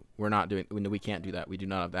 or 2? We're not doing. We can't do that. We do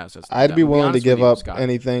not have the assets. I'd be willing to give up Scott.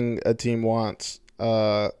 anything a team wants.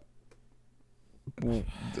 Is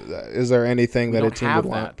there anything that a team would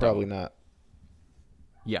want? Probably not.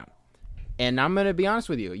 Yeah, and I'm going to be honest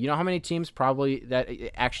with you. You know how many teams probably that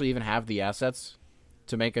actually even have the assets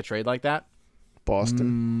to make a trade like that?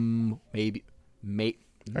 Boston, maybe.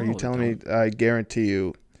 Are you telling me? I guarantee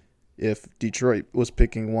you, if Detroit was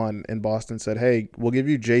picking 1 and Boston said, "Hey, we'll give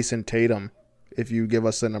you Jason Tatum if you give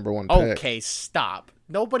us the number 1 pick." Okay, stop.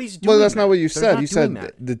 Nobody's doing. Well, that's that. not what you They're said. You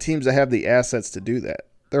said the teams that have the assets to do that.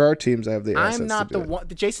 There are teams that have the assets. I'm not to do the one.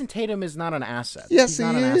 Jason Tatum is not an asset. Yes, He's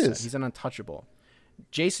not he an is. asset. He's an untouchable.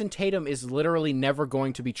 Jason Tatum is literally never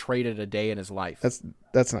going to be traded a day in his life.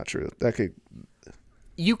 That's not true. That could.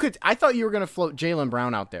 I thought you were going to float Jaylen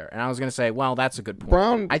Brown out there, and I was going to say, well, that's a good point.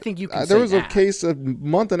 Brown. I think you can. There was say a case a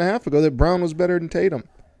month and a half ago that Brown was better than Tatum.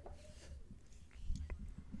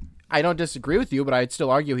 I don't disagree with you, but I'd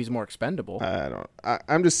still argue he's more expendable.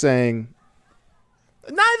 I'm just saying.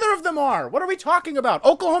 Neither of them are. What are we talking about?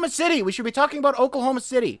 Oklahoma City. We should be talking about Oklahoma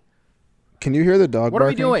City. Can you hear the dog What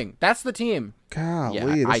barking? are we doing? That's the team.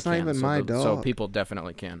 Golly, that's not even my dog. So people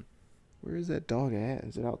definitely can. Where is that dog at?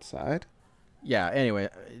 Is it outside? Yeah, anyway.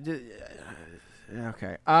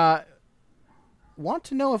 Okay. Want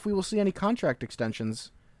to know if we will see any contract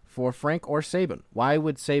extensions for Frank or Saban. Why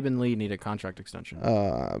would Saban Lee need a contract extension?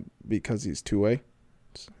 Because he's two-way.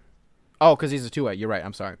 Oh, because he's a two-way. You're right.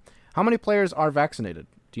 I'm sorry. How many players are vaccinated?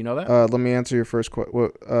 Do you know that? Let me answer your first question.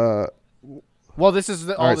 Well, this is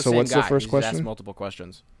all the so same what's guy. the first He's question? asked multiple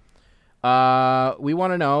questions. We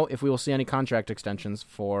want to know if we will see any contract extensions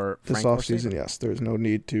for Frank or this offseason. Saban. Yes, there's no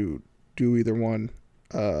need to do either one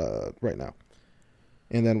right now.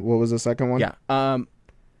 And then what was the second one? Yeah.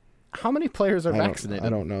 How many players are vaccinated? I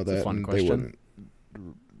don't know That's that. a fun And question.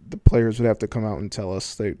 The players would have to come out and tell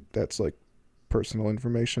us. That's like personal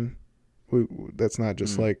information. That's not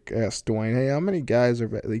just like ask Dwayne. Hey, how many guys are?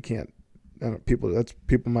 They can't. people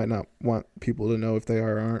might not want people to know if they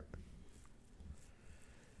are or aren't.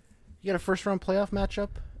 You got a first-round playoff matchup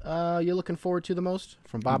you're looking forward to the most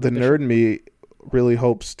from Bob? The Bishop? nerd in me really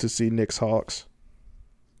hopes to see Knicks Hawks.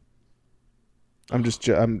 I just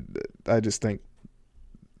think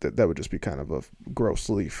that would just be kind of a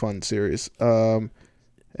grossly fun series. And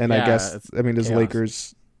I guess does chaos.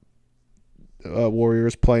 Lakers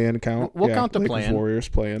Warriors play-in count? We'll count the play-in. Warriors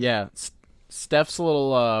play-in. Yeah, Steph's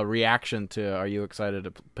little reaction to "Are you excited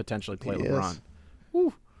to potentially play LeBron?"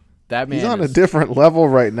 Woo. That man, he's on a different level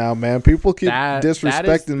right now, man. People keep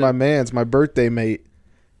disrespecting my man's my birthday mate.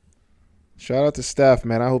 Shout out to Steph,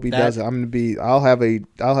 man. I hope he does it. I'll have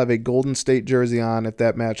a Golden State jersey on if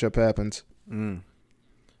that matchup happens.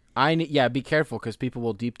 Be careful because people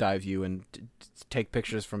will deep dive you and take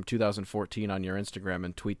pictures from 2014 on your Instagram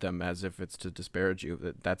and tweet them as if it's to disparage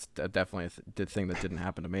you. That's definitely the thing that didn't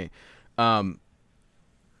happen to me.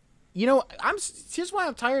 Here's why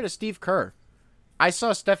I'm tired of Steve Kerr. I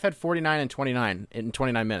saw Steph had 49 and 29 in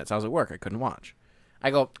 29 minutes. I was at work. I couldn't watch.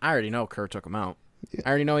 I go, I already know Kerr took him out. Yeah. I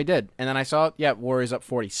already know he did. And then I saw, Warriors up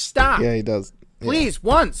 40. Stop. Yeah, he does. Please,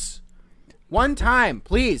 once. One time,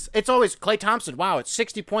 please. It's always Klay Thompson. Wow, it's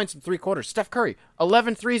 60 points in 3 quarters. Steph Curry,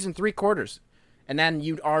 11 threes in 3 quarters. And then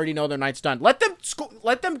you already know their night's done. Let them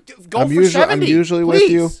go for 70. I'm usually please.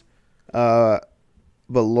 with you. But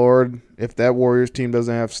Lord, if that Warriors team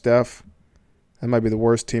doesn't have Steph, that might be the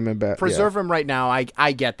worst team in bat. Preserve him right now.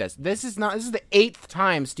 I get this. This is the 8th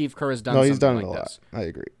time Steve Kerr has done no, something he's done like it a lot. this. I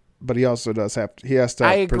agree. But he also does have to. He has to.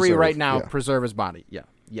 I agree preserve, right now. Preserve his body. Yeah.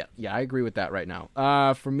 I agree with that right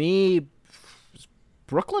now. For me,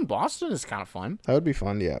 Brooklyn Boston is kind of fun. That would be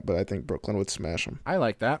fun. Yeah, but I think Brooklyn would smash them. I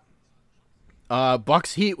like that.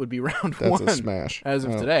 Bucks Heat would be round That's 1. That's a smash as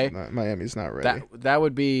of today. Miami's not ready. That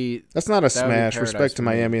would be. That's not a smash. Respect to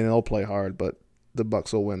Miami, and they'll play hard, but the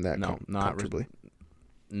Bucks will win that. Not comfortably.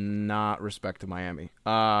 Not respect to Miami.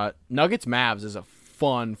 Nuggets Mavs is a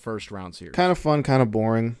fun first round series. Kind of fun, kind of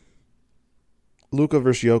boring. Luka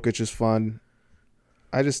versus Jokic is fun.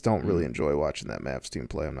 I just don't really enjoy watching that Mavs team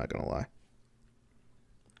play. I'm not gonna lie.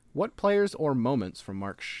 What players or moments from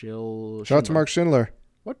Mark Schindler? Shout out to Mark Schindler.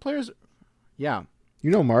 What players? Yeah.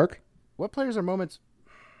 You know Mark. What players or moments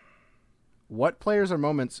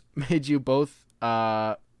made you both?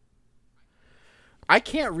 I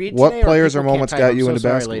can't read. What today players or people moments can't got type. you I'm into so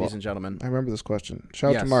sorry, basketball? ladies and gentlemen? I remember this question. Shout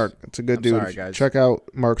out to Yes. Mark. It's a good dude. Sorry, guys. Check out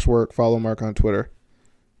Mark's work. Follow Mark on Twitter.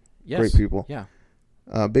 Yes. Great people. Yeah.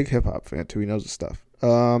 Big hip hop fan too. He knows his stuff.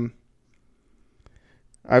 I've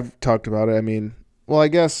talked about it. I mean, well, I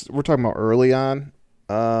guess we're talking about early on.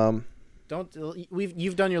 You've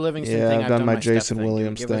done your Livingston thing. I've done my Jason Steph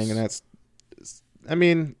Williams thing, and that's. I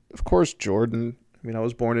mean, of course, Jordan. I mean, I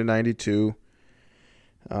was born in '92.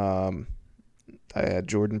 I had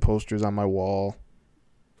Jordan posters on my wall.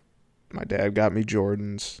 My dad got me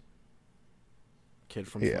Jordans. Kid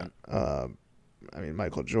from Flint. I mean,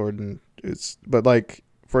 Michael Jordan. But like,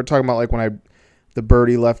 if we're talking about like when the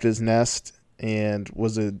birdie left his nest and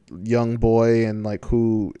was a young boy and like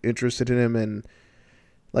who interested in him, and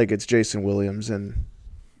like it's Jason Williams and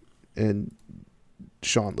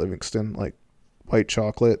Sean Livingston, like White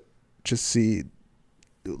Chocolate. Just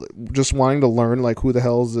wanting to learn like who the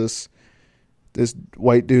hell is this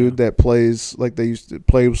white dude that plays like they used to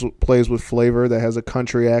plays with flavor, that has a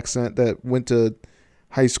country accent, that went to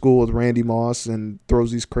high school with Randy Moss and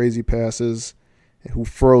throws these crazy passes, who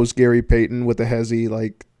froze Gary Payton with a hezzy.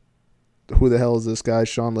 Like, who the hell is this guy?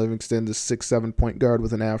 Sean Livingston, this 6'7" point guard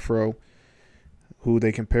with an afro, who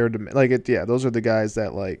they compared to, like, it. Yeah, those are the guys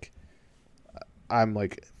that like I'm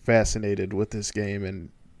like fascinated with this game and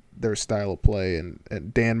their style of play.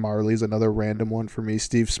 And Dan Marley's another random one for me.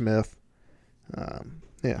 Steve Smith.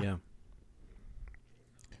 Yeah.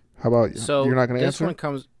 How about you? So you're not going to answer? This one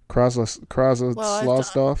comes. Kraslostoff?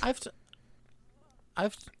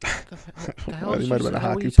 The hell He might have been a what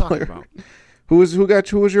hockey are you talking player. about? Who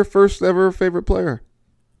was your first ever favorite player?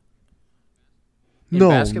 In no,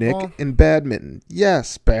 basketball? Nick. In badminton.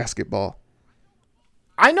 Yes, basketball.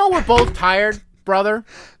 I know we're both tired, brother.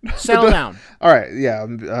 Settle down. All right, yeah,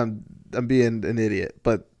 I'm being an idiot,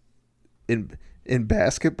 but in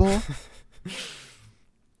basketball?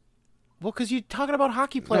 Well, because you're talking about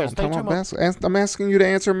hockey players. No, I'm asking you to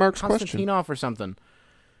answer Mark's question. Konstantinov or something.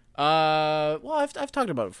 Well, I've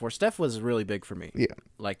talked about it before. Steph was really big for me. Yeah.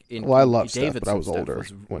 Like in I love Davidson, Steph, but I was older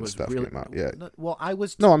when was Steph really, came out. Yeah. Well, I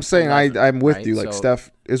was. No, I'm saying 11, I'm with right? you. Like, so,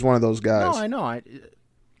 Steph is one of those guys. No, I know.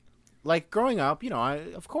 Like growing up,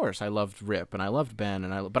 of course I loved Rip and I loved Ben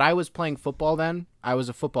but I was playing football then. I was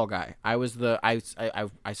a football guy. I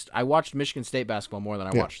watched Michigan State basketball more than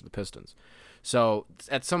I watched the Pistons. So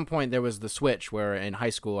at some point there was the switch where in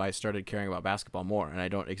high school I started caring about basketball more, and I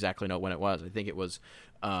don't exactly know when it was. I think it was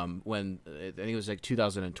I think it was like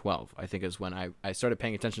 2012. I think is when I started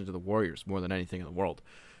paying attention to the Warriors more than anything in the world.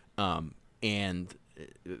 And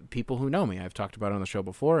people who know me, I've talked about it on the show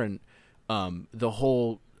before, and the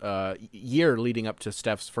whole year leading up to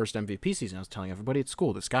Steph's first MVP season, I was telling everybody at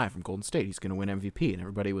school, this guy from Golden State, he's going to win MVP, and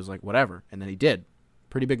everybody was like, whatever, and then he did.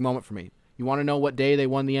 Pretty big moment for me. You want to know what day they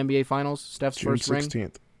won the NBA Finals? Steph's June first ring?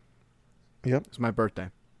 16th. Yep. It's my birthday.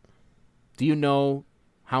 Do you know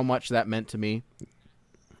how much that meant to me?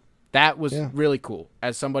 That was really cool.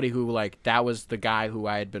 As somebody who, like, that was the guy who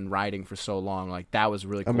I had been riding for so long. Like, that was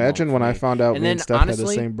really cool. Imagine when I found out me and Steph had the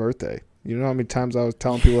same birthday. You know how many times I was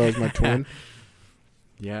telling people I was my twin?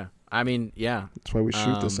 Yeah. I mean, yeah. That's why we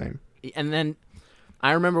shoot the same. And then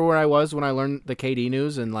I remember where I was when I learned the KD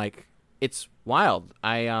news, and, like, it's wild.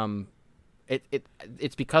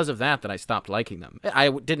 It's because of that I stopped liking them. I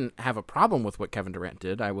didn't have a problem with what Kevin Durant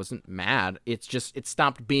did. I wasn't mad. It's just it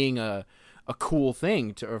stopped being a cool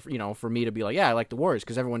thing to, you know, for me to be like, yeah, I like the Warriors,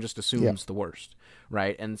 because everyone just assumes the worst,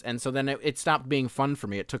 right? And so then it stopped being fun for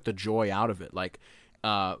me. It took the joy out of it. Like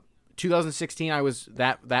 2016, I was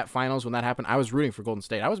that finals when that happened. I was rooting for Golden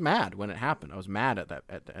State. I was mad when it happened. I was mad at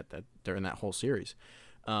that during that whole series.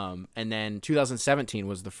 And then 2017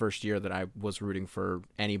 was the first year that I was rooting for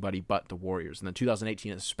anybody but the Warriors. And then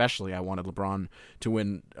 2018 especially, I wanted LeBron to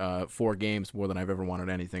win 4 games more than I've ever wanted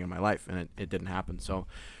anything in my life, and it didn't happen. So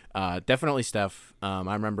definitely Steph.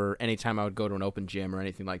 I remember anytime I would go to an open gym or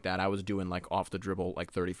anything like that, I was doing like off the dribble,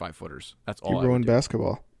 like 35-footers. That's all I would do. You ruined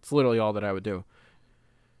basketball. It's literally all that I would do.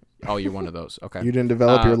 Oh, you're one of those. Okay. You didn't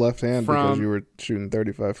develop your left hand because you were shooting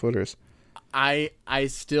 35-footers.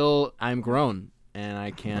 I'm grown. And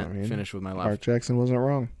I can't finish with my left. Mark Jackson wasn't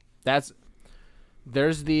wrong.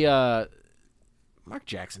 There's the Mark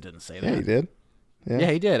Jackson didn't say that. Yeah, he did.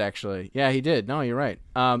 Yeah, he did actually. Yeah, he did. No, you're right.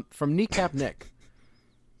 From Kneecap Nick.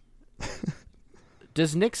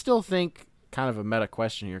 Does Nick still think, kind of a meta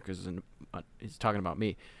question here because he's talking about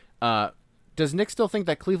me. Does Nick still think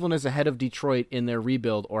that Cleveland is ahead of Detroit in their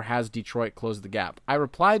rebuild, or has Detroit closed the gap? I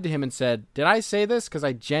replied to him and said, did I say this? Because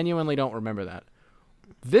I genuinely don't remember that.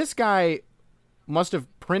 This guy must have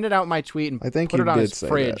printed out my tweet and put it on his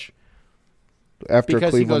fridge. After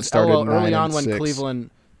because Cleveland he goes, started early on 9-6. when Cleveland,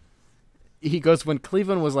 he goes, when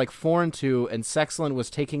Cleveland was like 4-2 and Sexland was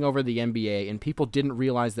taking over the NBA and people didn't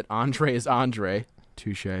realize that Andre is Andre.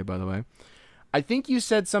 Touche, by the way. I think you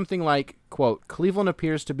said something like, quote, Cleveland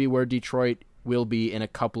appears to be where Detroit will be in a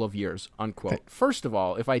couple of years, unquote. First of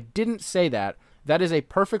all, if I didn't say that, that is a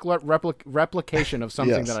perfect replication of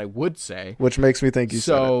something that I would say. Which makes me think you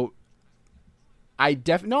said it. I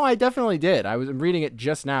definitely did. I'm reading it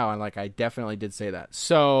just now, and like I definitely did say that.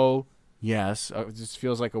 So yes, it just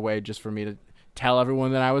feels like a way just for me to tell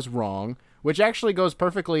everyone that I was wrong, which actually goes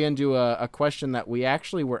perfectly into a question that we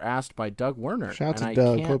actually were asked by Doug Werner. Shout out to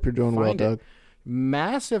Doug. Hope you're doing well, Doug.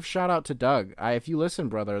 Massive shout out to Doug. If you listen,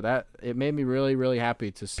 brother, that it made me really, really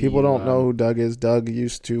happy to see. People don't know who Doug is. Doug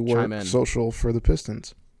used to work social for the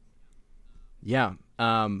Pistons. Yeah.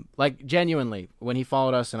 Like genuinely, when he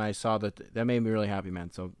followed us and I saw that made me really happy, man.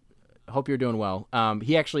 So I hope you're doing well.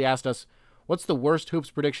 He actually asked us, what's the worst hoops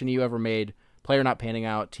prediction you ever made? Player not panning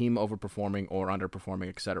out, team overperforming or underperforming,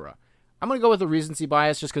 etc. I'm going to go with the recency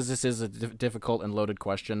bias just because this is a difficult and loaded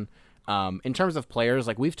question. In terms of players,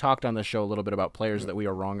 like we've talked on the show a little bit about players that we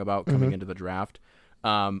are wrong about coming into the draft.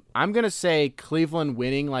 I'm going to say Cleveland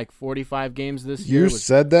winning like 45 games this year. You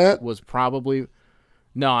said that? Was probably...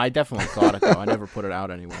 No, I definitely thought it, though. I never put it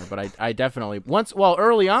out anywhere. But I definitely...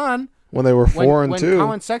 early on... When they were 4-2. When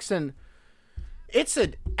Colin Sexton... It's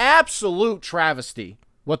an absolute travesty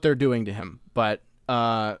what they're doing to him. But,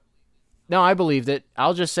 no, I believed it.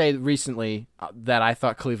 I'll just say recently that I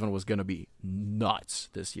thought Cleveland was going to be nuts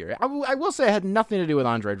this year. I will say it had nothing to do with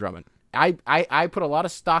Andre Drummond. I put a lot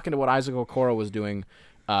of stock into what Isaac Okoro was doing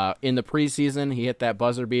in the preseason. He hit that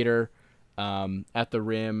buzzer beater at the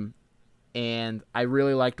rim. And I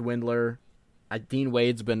really liked Windler. Dean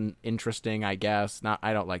Wade's been interesting, I guess.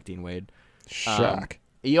 I don't like Dean Wade. Shock.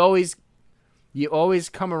 You always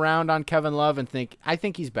come around on Kevin Love and think, I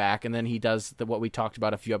think he's back, and then he does what we talked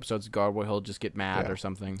about a few episodes ago, where he'll just get mad or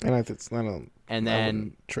something. And I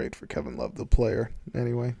wouldn't trade for Kevin Love, the player.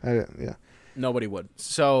 Anyway, nobody would.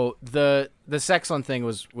 So the Sexland thing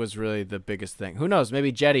was really the biggest thing. Who knows?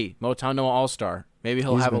 Maybe Jetty, Motown Noah All-Star. Maybe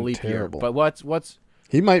he'll have a leap year. But what's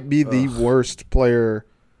he might be the worst player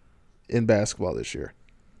in basketball this year.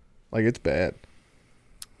 Like, it's bad.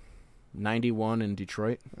 91 in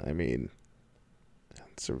Detroit. I mean,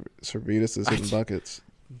 Servetus is hitting buckets.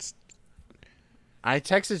 I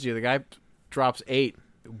texted you. The guy drops 8,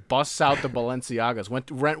 busts out the Balenciagas.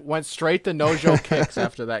 Went straight to Nojo kicks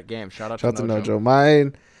after that game. Shout out to Nojo.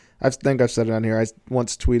 Mine, I think I've said it on here. I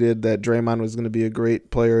once tweeted that Draymond was going to be a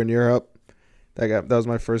great player in Europe. That was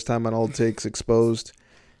my first time on Old Takes Exposed,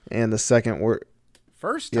 and the second word.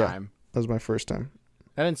 First time. Yeah, that was my first time.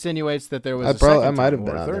 That insinuates that there was. I might have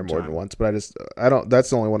been on there more than once, but I don't. That's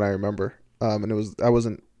the only one I remember. And it was I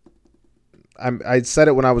wasn't. I said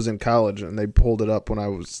it when I was in college, and they pulled it up when I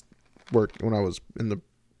was in the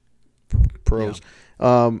pros.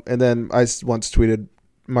 Yeah. And then I once tweeted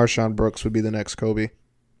Marshawn Brooks would be the next Kobe.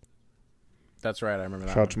 That's right. I remember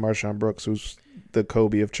that. Shout out to Marshawn Brooks, who's the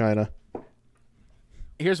Kobe of China.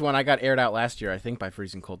 Here's one I got aired out last year, I think by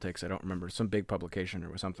Freezing Cold Takes. I don't remember. Some big publication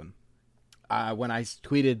or something. When I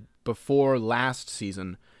tweeted before last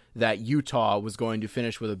season that Utah was going to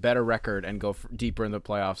finish with a better record and go deeper in the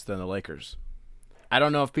playoffs than the Lakers. I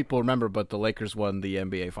don't know if people remember, but the Lakers won the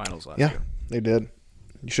NBA Finals last year. Yeah, they did.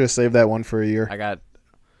 You should have saved that one for a year. I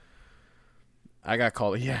got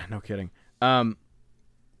called. Yeah, no kidding.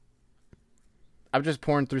 I'm just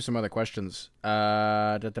pouring through some other questions.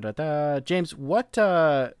 James,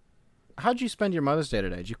 how'd you spend your Mother's Day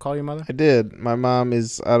today? Did you call your mother? I did. My mom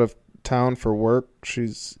is out of town for work.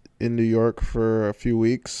 She's in New York for a few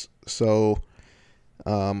weeks. So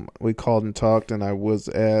we called and talked, and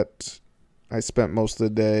I spent most of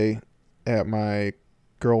the day at my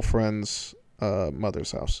girlfriend's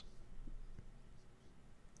mother's house.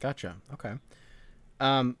 Gotcha. Okay.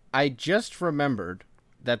 I just remembered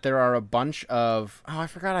that there are a bunch of... Oh, I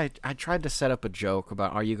forgot I tried to set up a joke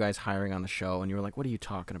about, are you guys hiring on the show? And you were like, what are you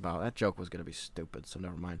talking about? That joke was going to be stupid, so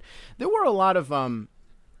never mind. There were a lot of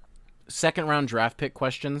second-round draft pick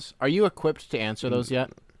questions. Are you equipped to answer those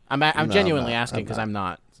yet? I'm genuinely asking because I'm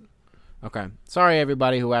not. Okay. Sorry,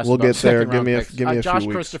 everybody who asked about second-round picks. Give me a Josh few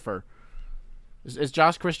weeks. Christopher. Is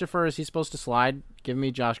Josh Christopher, is he supposed to slide? Give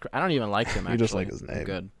me Josh. I don't even like him, actually. You just like his name. I'm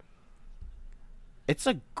good.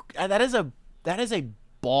 That is a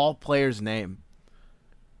ball player's name.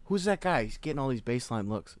 Who's that guy? He's getting all these baseline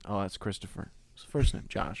looks. Oh, that's Christopher. What's the first name?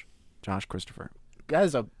 Josh Christopher. That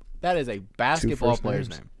is a basketball player's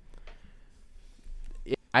name.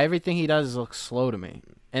 Everything he does looks slow to me,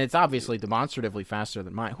 and it's obviously demonstratively faster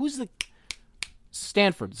than mine. Who's the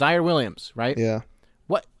Stanford? Zaire Williams, right? Yeah.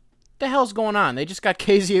 What the hell's going on? They just got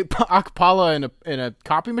KZ Akpala in a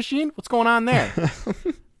copy machine. What's going on there?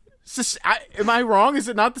 Am I wrong? Is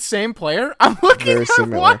it not the same player? I'm watching this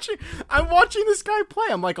guy play.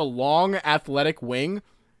 I'm like a long athletic wing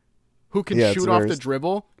who can shoot off the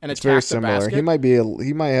dribble and attack the basket. He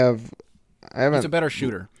might have. He's a better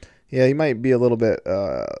shooter. Yeah, he might be a little bit.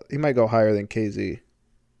 He might go higher than KZ,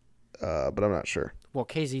 but I'm not sure. Well,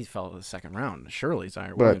 KZ fell to the second round. Surely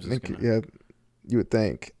Zaire Williams is going to. Yeah, you would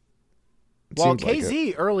think. Well,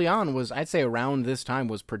 KZ early on was, I'd say around this time,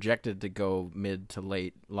 was projected to go mid to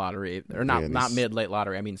late lottery. Or not mid-late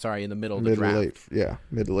lottery. I mean, sorry, in the middle of the draft.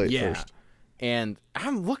 Mid to late first. And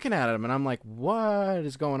I'm looking at him, and I'm like, what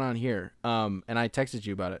is going on here? And I texted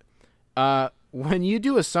you about it. When you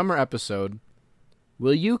do a summer episode,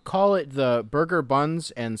 will you call it the Burger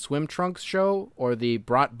Buns and Swim Trunks Show or the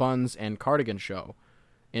Brat Buns and Cardigan Show?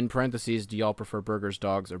 In parentheses, do y'all prefer burgers,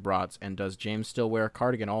 dogs, or brats? And does James still wear a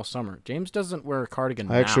cardigan all summer? James doesn't wear a cardigan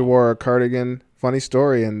now. I actually wore a cardigan. Funny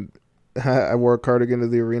story, and I wore a cardigan to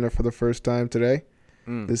the arena for the first time today,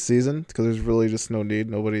 this season, because there's really just no need.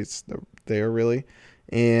 Nobody's there, really.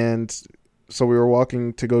 And so we were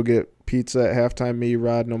walking to go get pizza at halftime, me,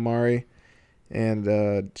 Rod, and Omari.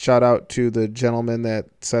 And shout out to the gentleman that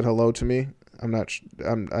said hello to me.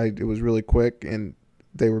 It was really quick, and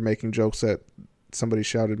they were making jokes that somebody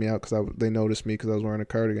shouted me out because they noticed me because I was wearing a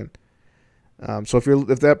cardigan. So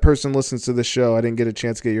if that person listens to the show, I didn't get a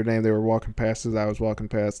chance to get your name. They were walking past as I was walking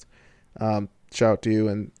past. Shout out to you,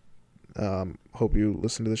 and hope you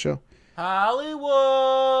listen to the show.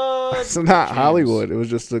 Hollywood. It's not James. Hollywood. It was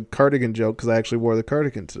just a cardigan joke because I actually wore the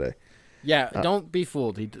cardigan today. Yeah, don't be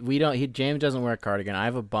fooled. James doesn't wear a cardigan. I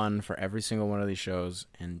have a bun for every single one of these shows,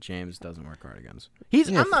 and James doesn't wear cardigans.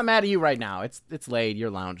 I'm not mad at you right now. It's late.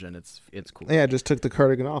 You're lounging. It's cool. Yeah, I just took the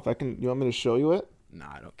cardigan off. You want me to show you it? No,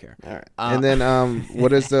 I don't care. All right. And then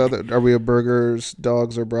what is the other? Are we a burgers,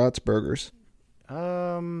 dogs, or brats? Burgers.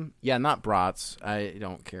 Yeah, not brats. I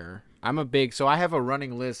don't care. I'm a big. So I have a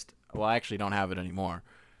running list. Well, I actually don't have it anymore.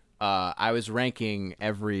 I was ranking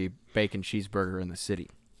every bacon cheeseburger in the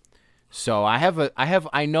city. So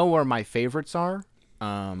I know where my favorites are. So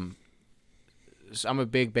I'm a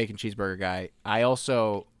big bacon cheeseburger guy. I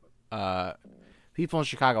also, people in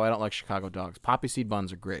Chicago, I don't like Chicago dogs. Poppy seed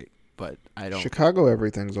buns are great, but I don't. Chicago,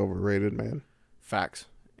 everything's overrated, man. Facts,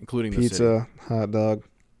 including pizza, the city. hot dog.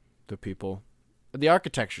 the people. The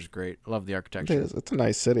architecture's great. I love the architecture. It's a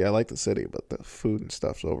nice city. I like the city, but the food and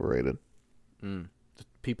stuff's overrated. The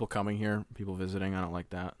people coming here, people visiting, I don't like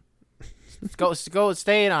that. Go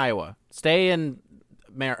stay in Iowa. Stay in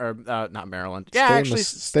not Maryland. Yeah,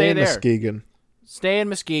 stay in there. Muskegon. Stay in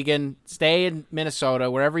Muskegon. Stay in Minnesota,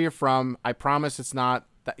 wherever you're from. I promise it's not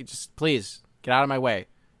that. Just please get out of my way.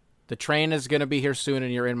 The train is going to be here soon,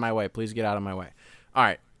 and you're in my way. Please get out of my way. All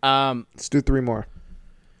right. Let's do 3 more.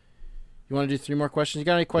 You want to do 3 more questions? You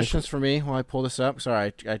got any questions for me while I pull this up?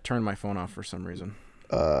 Sorry, I turned my phone off for some reason.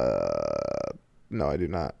 No, I do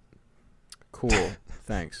not. Cool.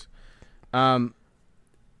 Thanks.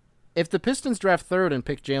 If the Pistons draft 3rd and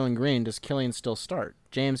pick Jalen Green, does Killian still start?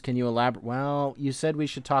 James, can you elaborate? Well, you said we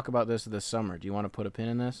should talk about this summer. Do you want to put a pin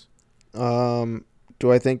in this?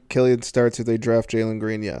 Do I think Killian starts if they draft Jalen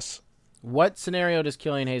Green? Yes. What scenario does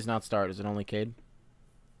Killian Hayes not start? Is it only Cade?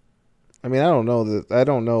 I mean, I don't know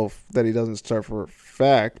that he doesn't start for a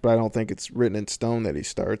fact, but I don't think it's written in stone that he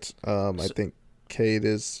starts. I think Cade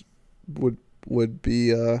would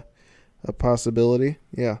be a possibility.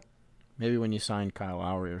 Yeah. Maybe when you sign Kyle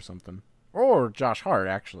Lowry or something. Or Josh Hart,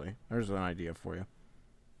 actually. There's an idea for you.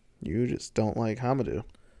 You just don't like Hamidou.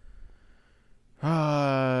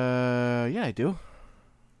 Yeah, I do.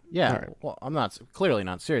 Yeah, right. Well, I'm clearly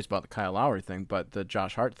not serious about the Kyle Lowry thing, but the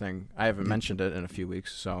Josh Hart thing, I haven't mentioned it in a few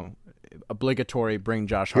weeks, so obligatory bring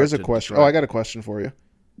Josh Hart. Here's a question. I got a question for you.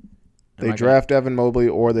 They draft Evan Mobley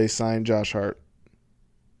or they sign Josh Hart.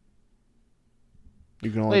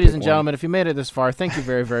 You can only Ladies and gentlemen, if you made it this far, thank you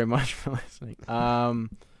very, very much for listening.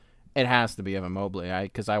 It has to be Evan Mobley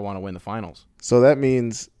because I want to win the finals. So that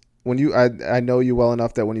means when I know you well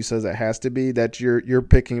enough that when you says it has to be, that you're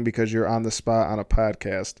picking because you're on the spot on a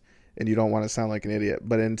podcast and you don't want to sound like an idiot.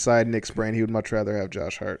 But inside Nick's brain, he would much rather have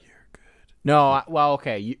Josh Hart. You're good. No, well,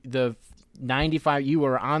 okay. The 95, you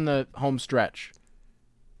were on the home stretch.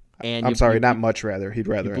 And I'm sorry, not much rather. He'd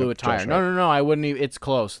rather you blew a tire. No. I wouldn't. It's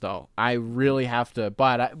close though. I really have to.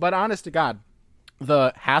 But honest to God,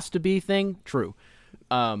 the has to be thing true.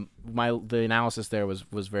 The analysis there was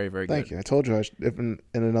very, very good. Thank you. I told you if in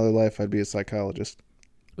another life I'd be a psychologist.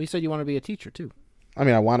 Well, you said you want to be a teacher too. I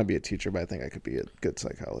mean, I want to be a teacher, but I think I could be a good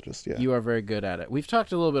psychologist. Yeah. You are very good at it. We've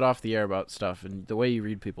talked a little bit off the air about stuff, and the way you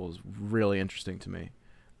read people is really interesting to me.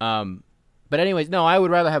 But anyways, no, I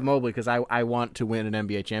would rather have Mobley because I want to win an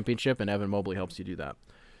NBA championship, and Evan Mobley helps you do that.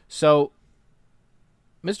 So,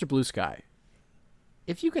 Mr. Blue Sky,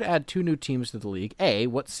 if you could add 2 new teams to the league, A,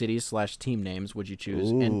 what cities/team names would you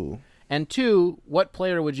choose? And 2, what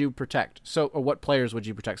player would you protect? Or what players would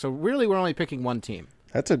you protect? So really, we're only picking one team.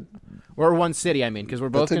 Or one city, I mean, because we're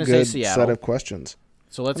both going to say Seattle. That's a good set of questions.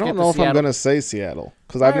 So let's I don't know if I'm going to say Seattle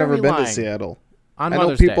because I've never been to Seattle. I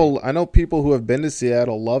know people who have been to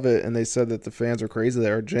Seattle love it, and they said that the fans are crazy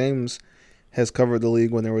there. James has covered the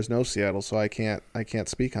league when there was no Seattle, so I can't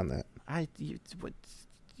speak on that.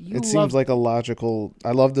 It seems like a logical.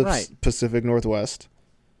 I love the Pacific Northwest.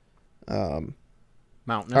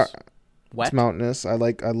 Mountainous, wet. It's mountainous. I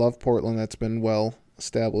love Portland. That's been well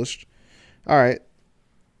established. All right.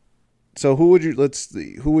 So who would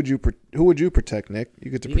you protect, Nick?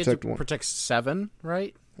 You get to protect one. Protect 7,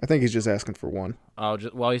 right? I think he's just asking for 1. Oh,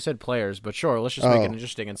 well, he said players, but sure, let's just make it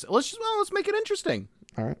interesting. And let's make it interesting.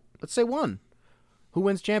 All right. Let's say 1. Who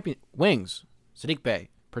wins champion? Wings. Saddiq Bey.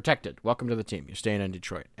 Protected. Welcome to the team. You're staying in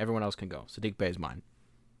Detroit. Everyone else can go. Saddiq Bey is mine.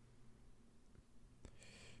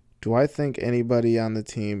 Do I think anybody on the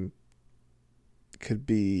team could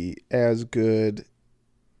be as good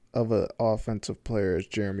of an offensive player as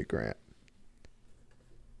Jeremy Grant?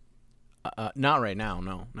 Not right now.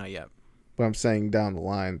 No, not yet. But I'm saying down the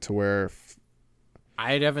line to where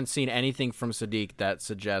I haven't seen anything from Saddiq that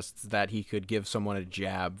suggests that he could give someone a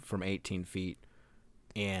jab from 18 feet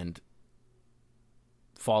and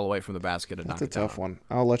fall away from the basket and knock it down. That's a tough one.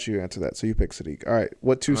 I'll let you answer that. So you pick Saddiq. All right.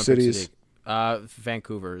 What 2 cities?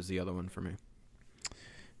 Vancouver is the other one for me.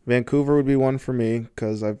 Vancouver would be one for me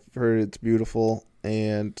because I've heard it's beautiful.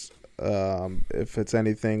 And if it's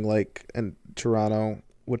anything like in Toronto,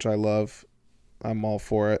 which I love, I'm all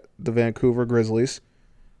for it. The Vancouver Grizzlies.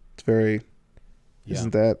 It's very. Yeah.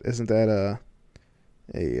 Isn't that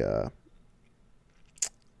a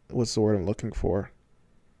what's the word I'm looking for?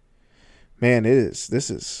 Man, it is. This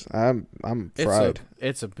is. I'm fried.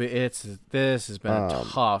 This has been a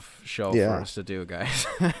tough show for us to do, guys.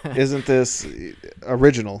 Isn't this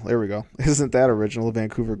original? There we go. Isn't that original? The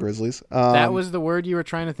Vancouver Grizzlies. That was the word you were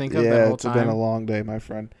trying to think of that whole time. Yeah, it's been a long day, my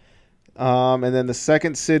friend. And then the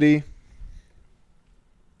second city,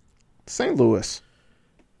 St. Louis.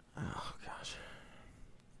 Oh gosh.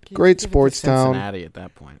 Great sports town. Cincinnati at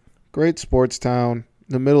that point. Great sports town.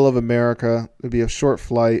 the middle of America. It'd be a short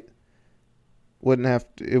flight. Wouldn't have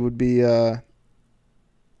to, it would be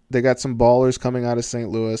they got some ballers coming out of St.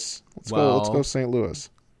 Louis. Let's go St. Louis.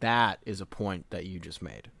 That is a point that you just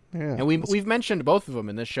made. Yeah. And we've mentioned both of them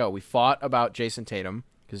in this show. We fought about Jason Tatum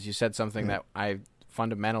because you said something that I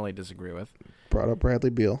fundamentally disagree with. Brought up Bradley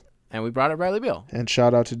Beal. And we brought up Bradley Beal. And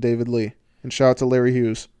shout out to David Lee. And shout out to Larry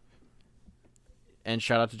Hughes. And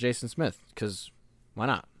shout out to Jason Smith, because why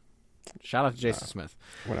not? Shout out to Jason Smith.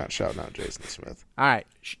 We're not shouting out Jason Smith. All right.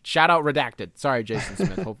 Shout out Redacted. Sorry, Jason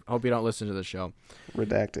Smith. Hope you don't listen to the show.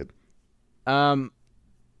 Redacted. A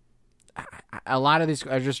lot of these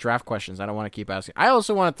are just draft questions. I don't want to keep asking. I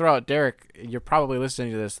also want to throw out Derek. You're probably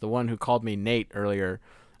listening to this, the one who called me Nate earlier.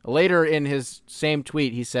 Later in his same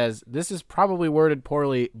tweet, he says, "This is probably worded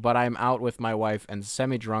poorly, but I'm out with my wife and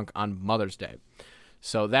semi-drunk on Mother's Day."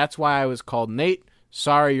 So that's why I was called Nate.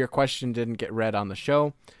 Sorry your question didn't get read on the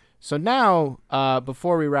show. So now,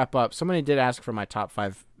 before we wrap up, somebody did ask for my top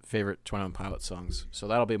 5 favorite 21 Pilots songs. So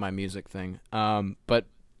that'll be my music thing. But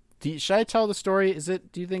should I tell the story? Do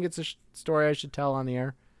you think it's a story I should tell on the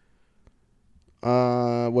air?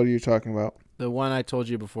 What are you talking about? The one I told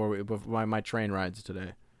you before my train rides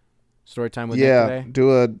today. Story time with Nick today? Yeah,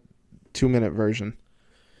 do a 2-minute version.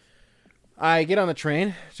 I get on the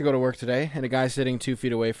train to go to work today, and a guy sitting 2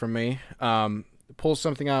 feet away from me pulls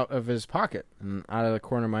something out of his pocket. And out of the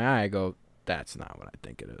corner of my eye, I go, "That's not what I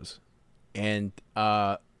think it is." And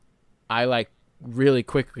I, really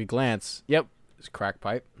quickly glance. Yep, it's a crack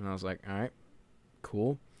pipe. And I was like, all right,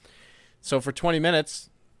 cool. So for 20 minutes,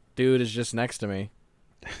 dude is just next to me.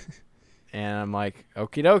 And I'm like,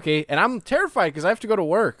 okie dokie. And I'm terrified because I have to go to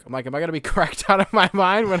work. I'm like, am I going to be cracked out of my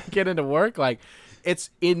mind when I get into work? Like, it's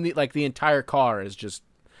in the entire car is just,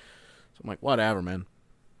 so I'm like, whatever, man.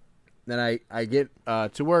 Then I get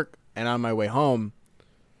to work, and on my way home,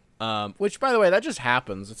 which, by the way, that just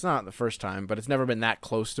happens. It's not the first time, but it's never been that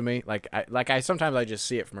close to me. I sometimes I just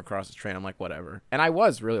see it from across the train. I'm like, whatever. And I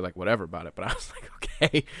was really like, whatever about it, but I was like,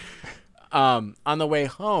 okay. On the way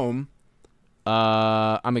home,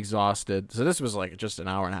 I'm exhausted. So this was like just an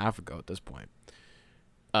hour and a half ago at this point.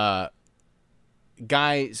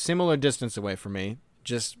 Guy similar distance away from me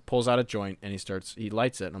just pulls out a joint and he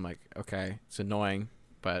lights it. And I'm like, okay, it's annoying,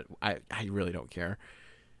 but I really don't care.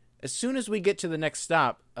 As soon as we get to the next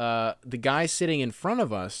stop, the guy sitting in front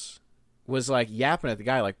of us was like yapping at the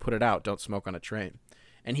guy, like, put it out, don't smoke on a train.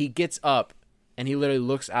 And he gets up and he literally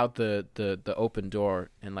looks out the open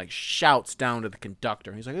door and like shouts down to the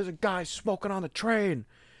conductor. He's like, "There's a guy smoking on the train."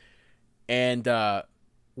 And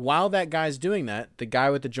while that guy's doing that, the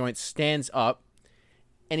guy with the joint stands up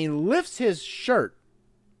and he lifts his shirt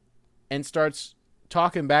and starts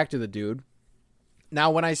talking back to the dude. Now,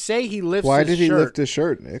 when I say he lifts his shirt... Why did he lift his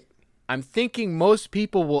shirt, Nick? I'm thinking most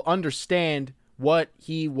people will understand what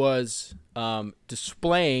he was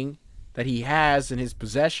displaying that he has in his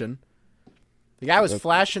possession. The guy was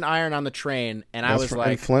flashing iron on the train, and I was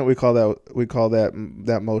like... In Flint, we call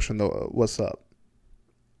that motion the "what's up."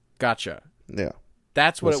 Gotcha. Yeah.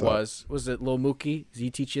 That's what it was. Was it Lil Mookie? Did he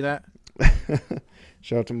teach you that?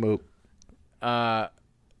 Shout out to Mook. And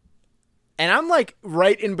I'm like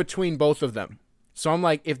right in between both of them. So I'm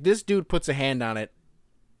like, if this dude puts a hand on it,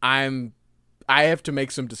 I have to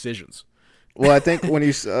make some decisions. Well, I think when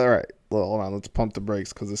you all right, well, hold on, let's pump the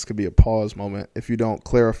brakes because this could be a pause moment if you don't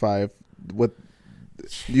clarify what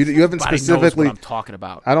you haven't specifically. Knows what I'm talking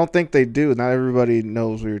about. I don't think they do. Not everybody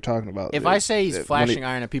knows what you're talking about. If I say he's flashing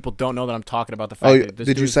iron and people don't know that I'm talking about the fact that this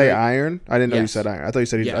did you say iron? I didn't know you Yes. said iron. I thought you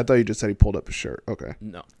said I thought you just said he pulled up his shirt. Okay.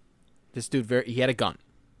 No, this dude he had a gun,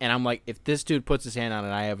 and I'm like, if this dude puts his hand on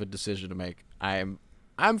it, I have a decision to make. I'm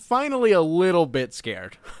finally a little bit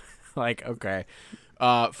scared. Like, okay.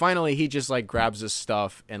 Finally, he just like grabs his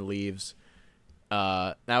stuff and leaves.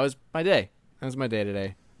 That was my day. That was my day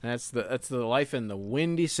today. That's the life in the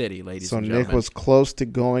Windy City, ladies and gentlemen. So Nick was close to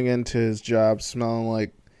going into his job smelling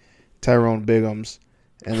like Tyrone Biggums,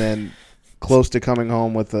 and then close to coming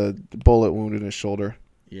home with a bullet wound in his shoulder.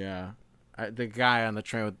 Yeah, the guy on the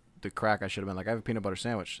train with the crack, I should have been like, I have a peanut butter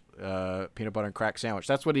sandwich, peanut butter and crack sandwich.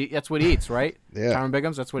 That's what he eats, right? Yeah, Tyrone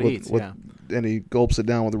Biggums. That's what he eats. Yeah, and he gulps it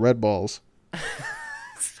down with Red Balls.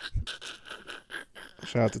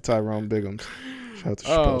 Shout out to Tyrone Biggums. Shout out to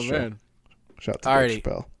Chappelle Show. Man. Shout out to Dave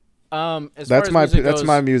Chappelle. That's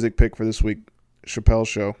my music pick for this week. Chappelle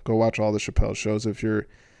Show. Go watch all the Chappelle shows if you're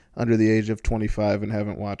under the age of 25 and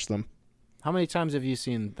haven't watched them. How many times have you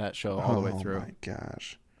seen that show all the way through? Oh my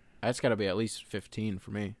gosh, That's got to be at least 15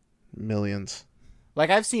 for me. Millions. Like,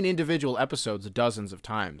 I've seen individual episodes dozens of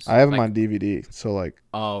times. I have them like, on DVD, so like.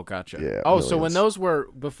 Oh, gotcha. Yeah. Oh, so when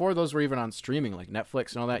before those were even on streaming, like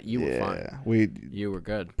Netflix and all that, you were fine. You were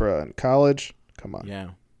good. Bro, in college, come on.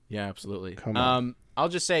 Yeah, absolutely. Come on. I'll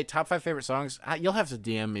just say top 5 favorite songs. You'll have to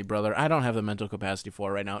DM me, brother. I don't have the mental capacity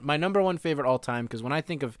for it right now. My number 1 favorite all time, because when I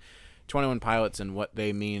think of 21 Pilots and what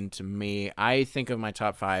they mean to me, I think of my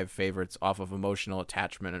top 5 favorites off of emotional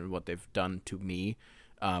attachment and what they've done to me.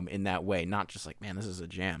 In that way, not just like, man, this is a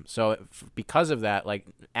jam. So because of that, like,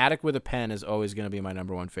 Attic with a Pen is always going to be my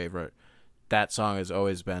number 1 favorite. That song has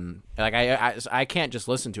always been like, I can't just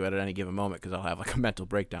listen to it at any given moment because I'll have like a mental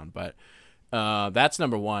breakdown. But that's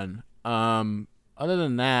number 1. Other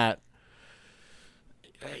than that,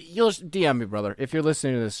 you'll DM me, brother. If you're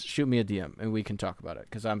listening to this, shoot me a DM and we can talk about it,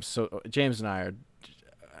 because James and I are.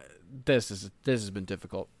 This has been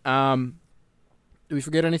difficult. Did we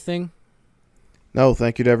forget anything? No,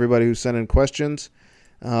 thank you to everybody who sent in questions.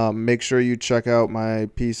 Make sure you check out my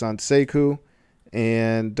piece on Sekou.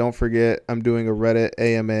 And don't forget, I'm doing a Reddit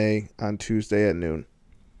AMA on Tuesday at noon.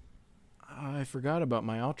 I forgot about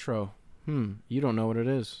my outro. You don't know what it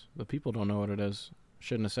is. The people don't know what it is.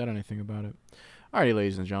 Shouldn't have said anything about it. Alrighty,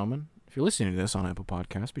 ladies and gentlemen. If you're listening to this on Apple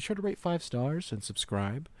Podcasts, be sure to rate 5 stars and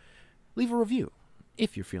subscribe. Leave a review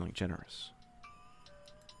if you're feeling generous.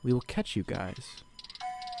 We will catch you guys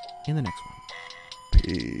in the next one.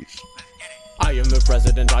 Peace. I am the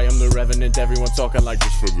president, I am the revenant, everyone's talking like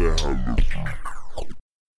this for the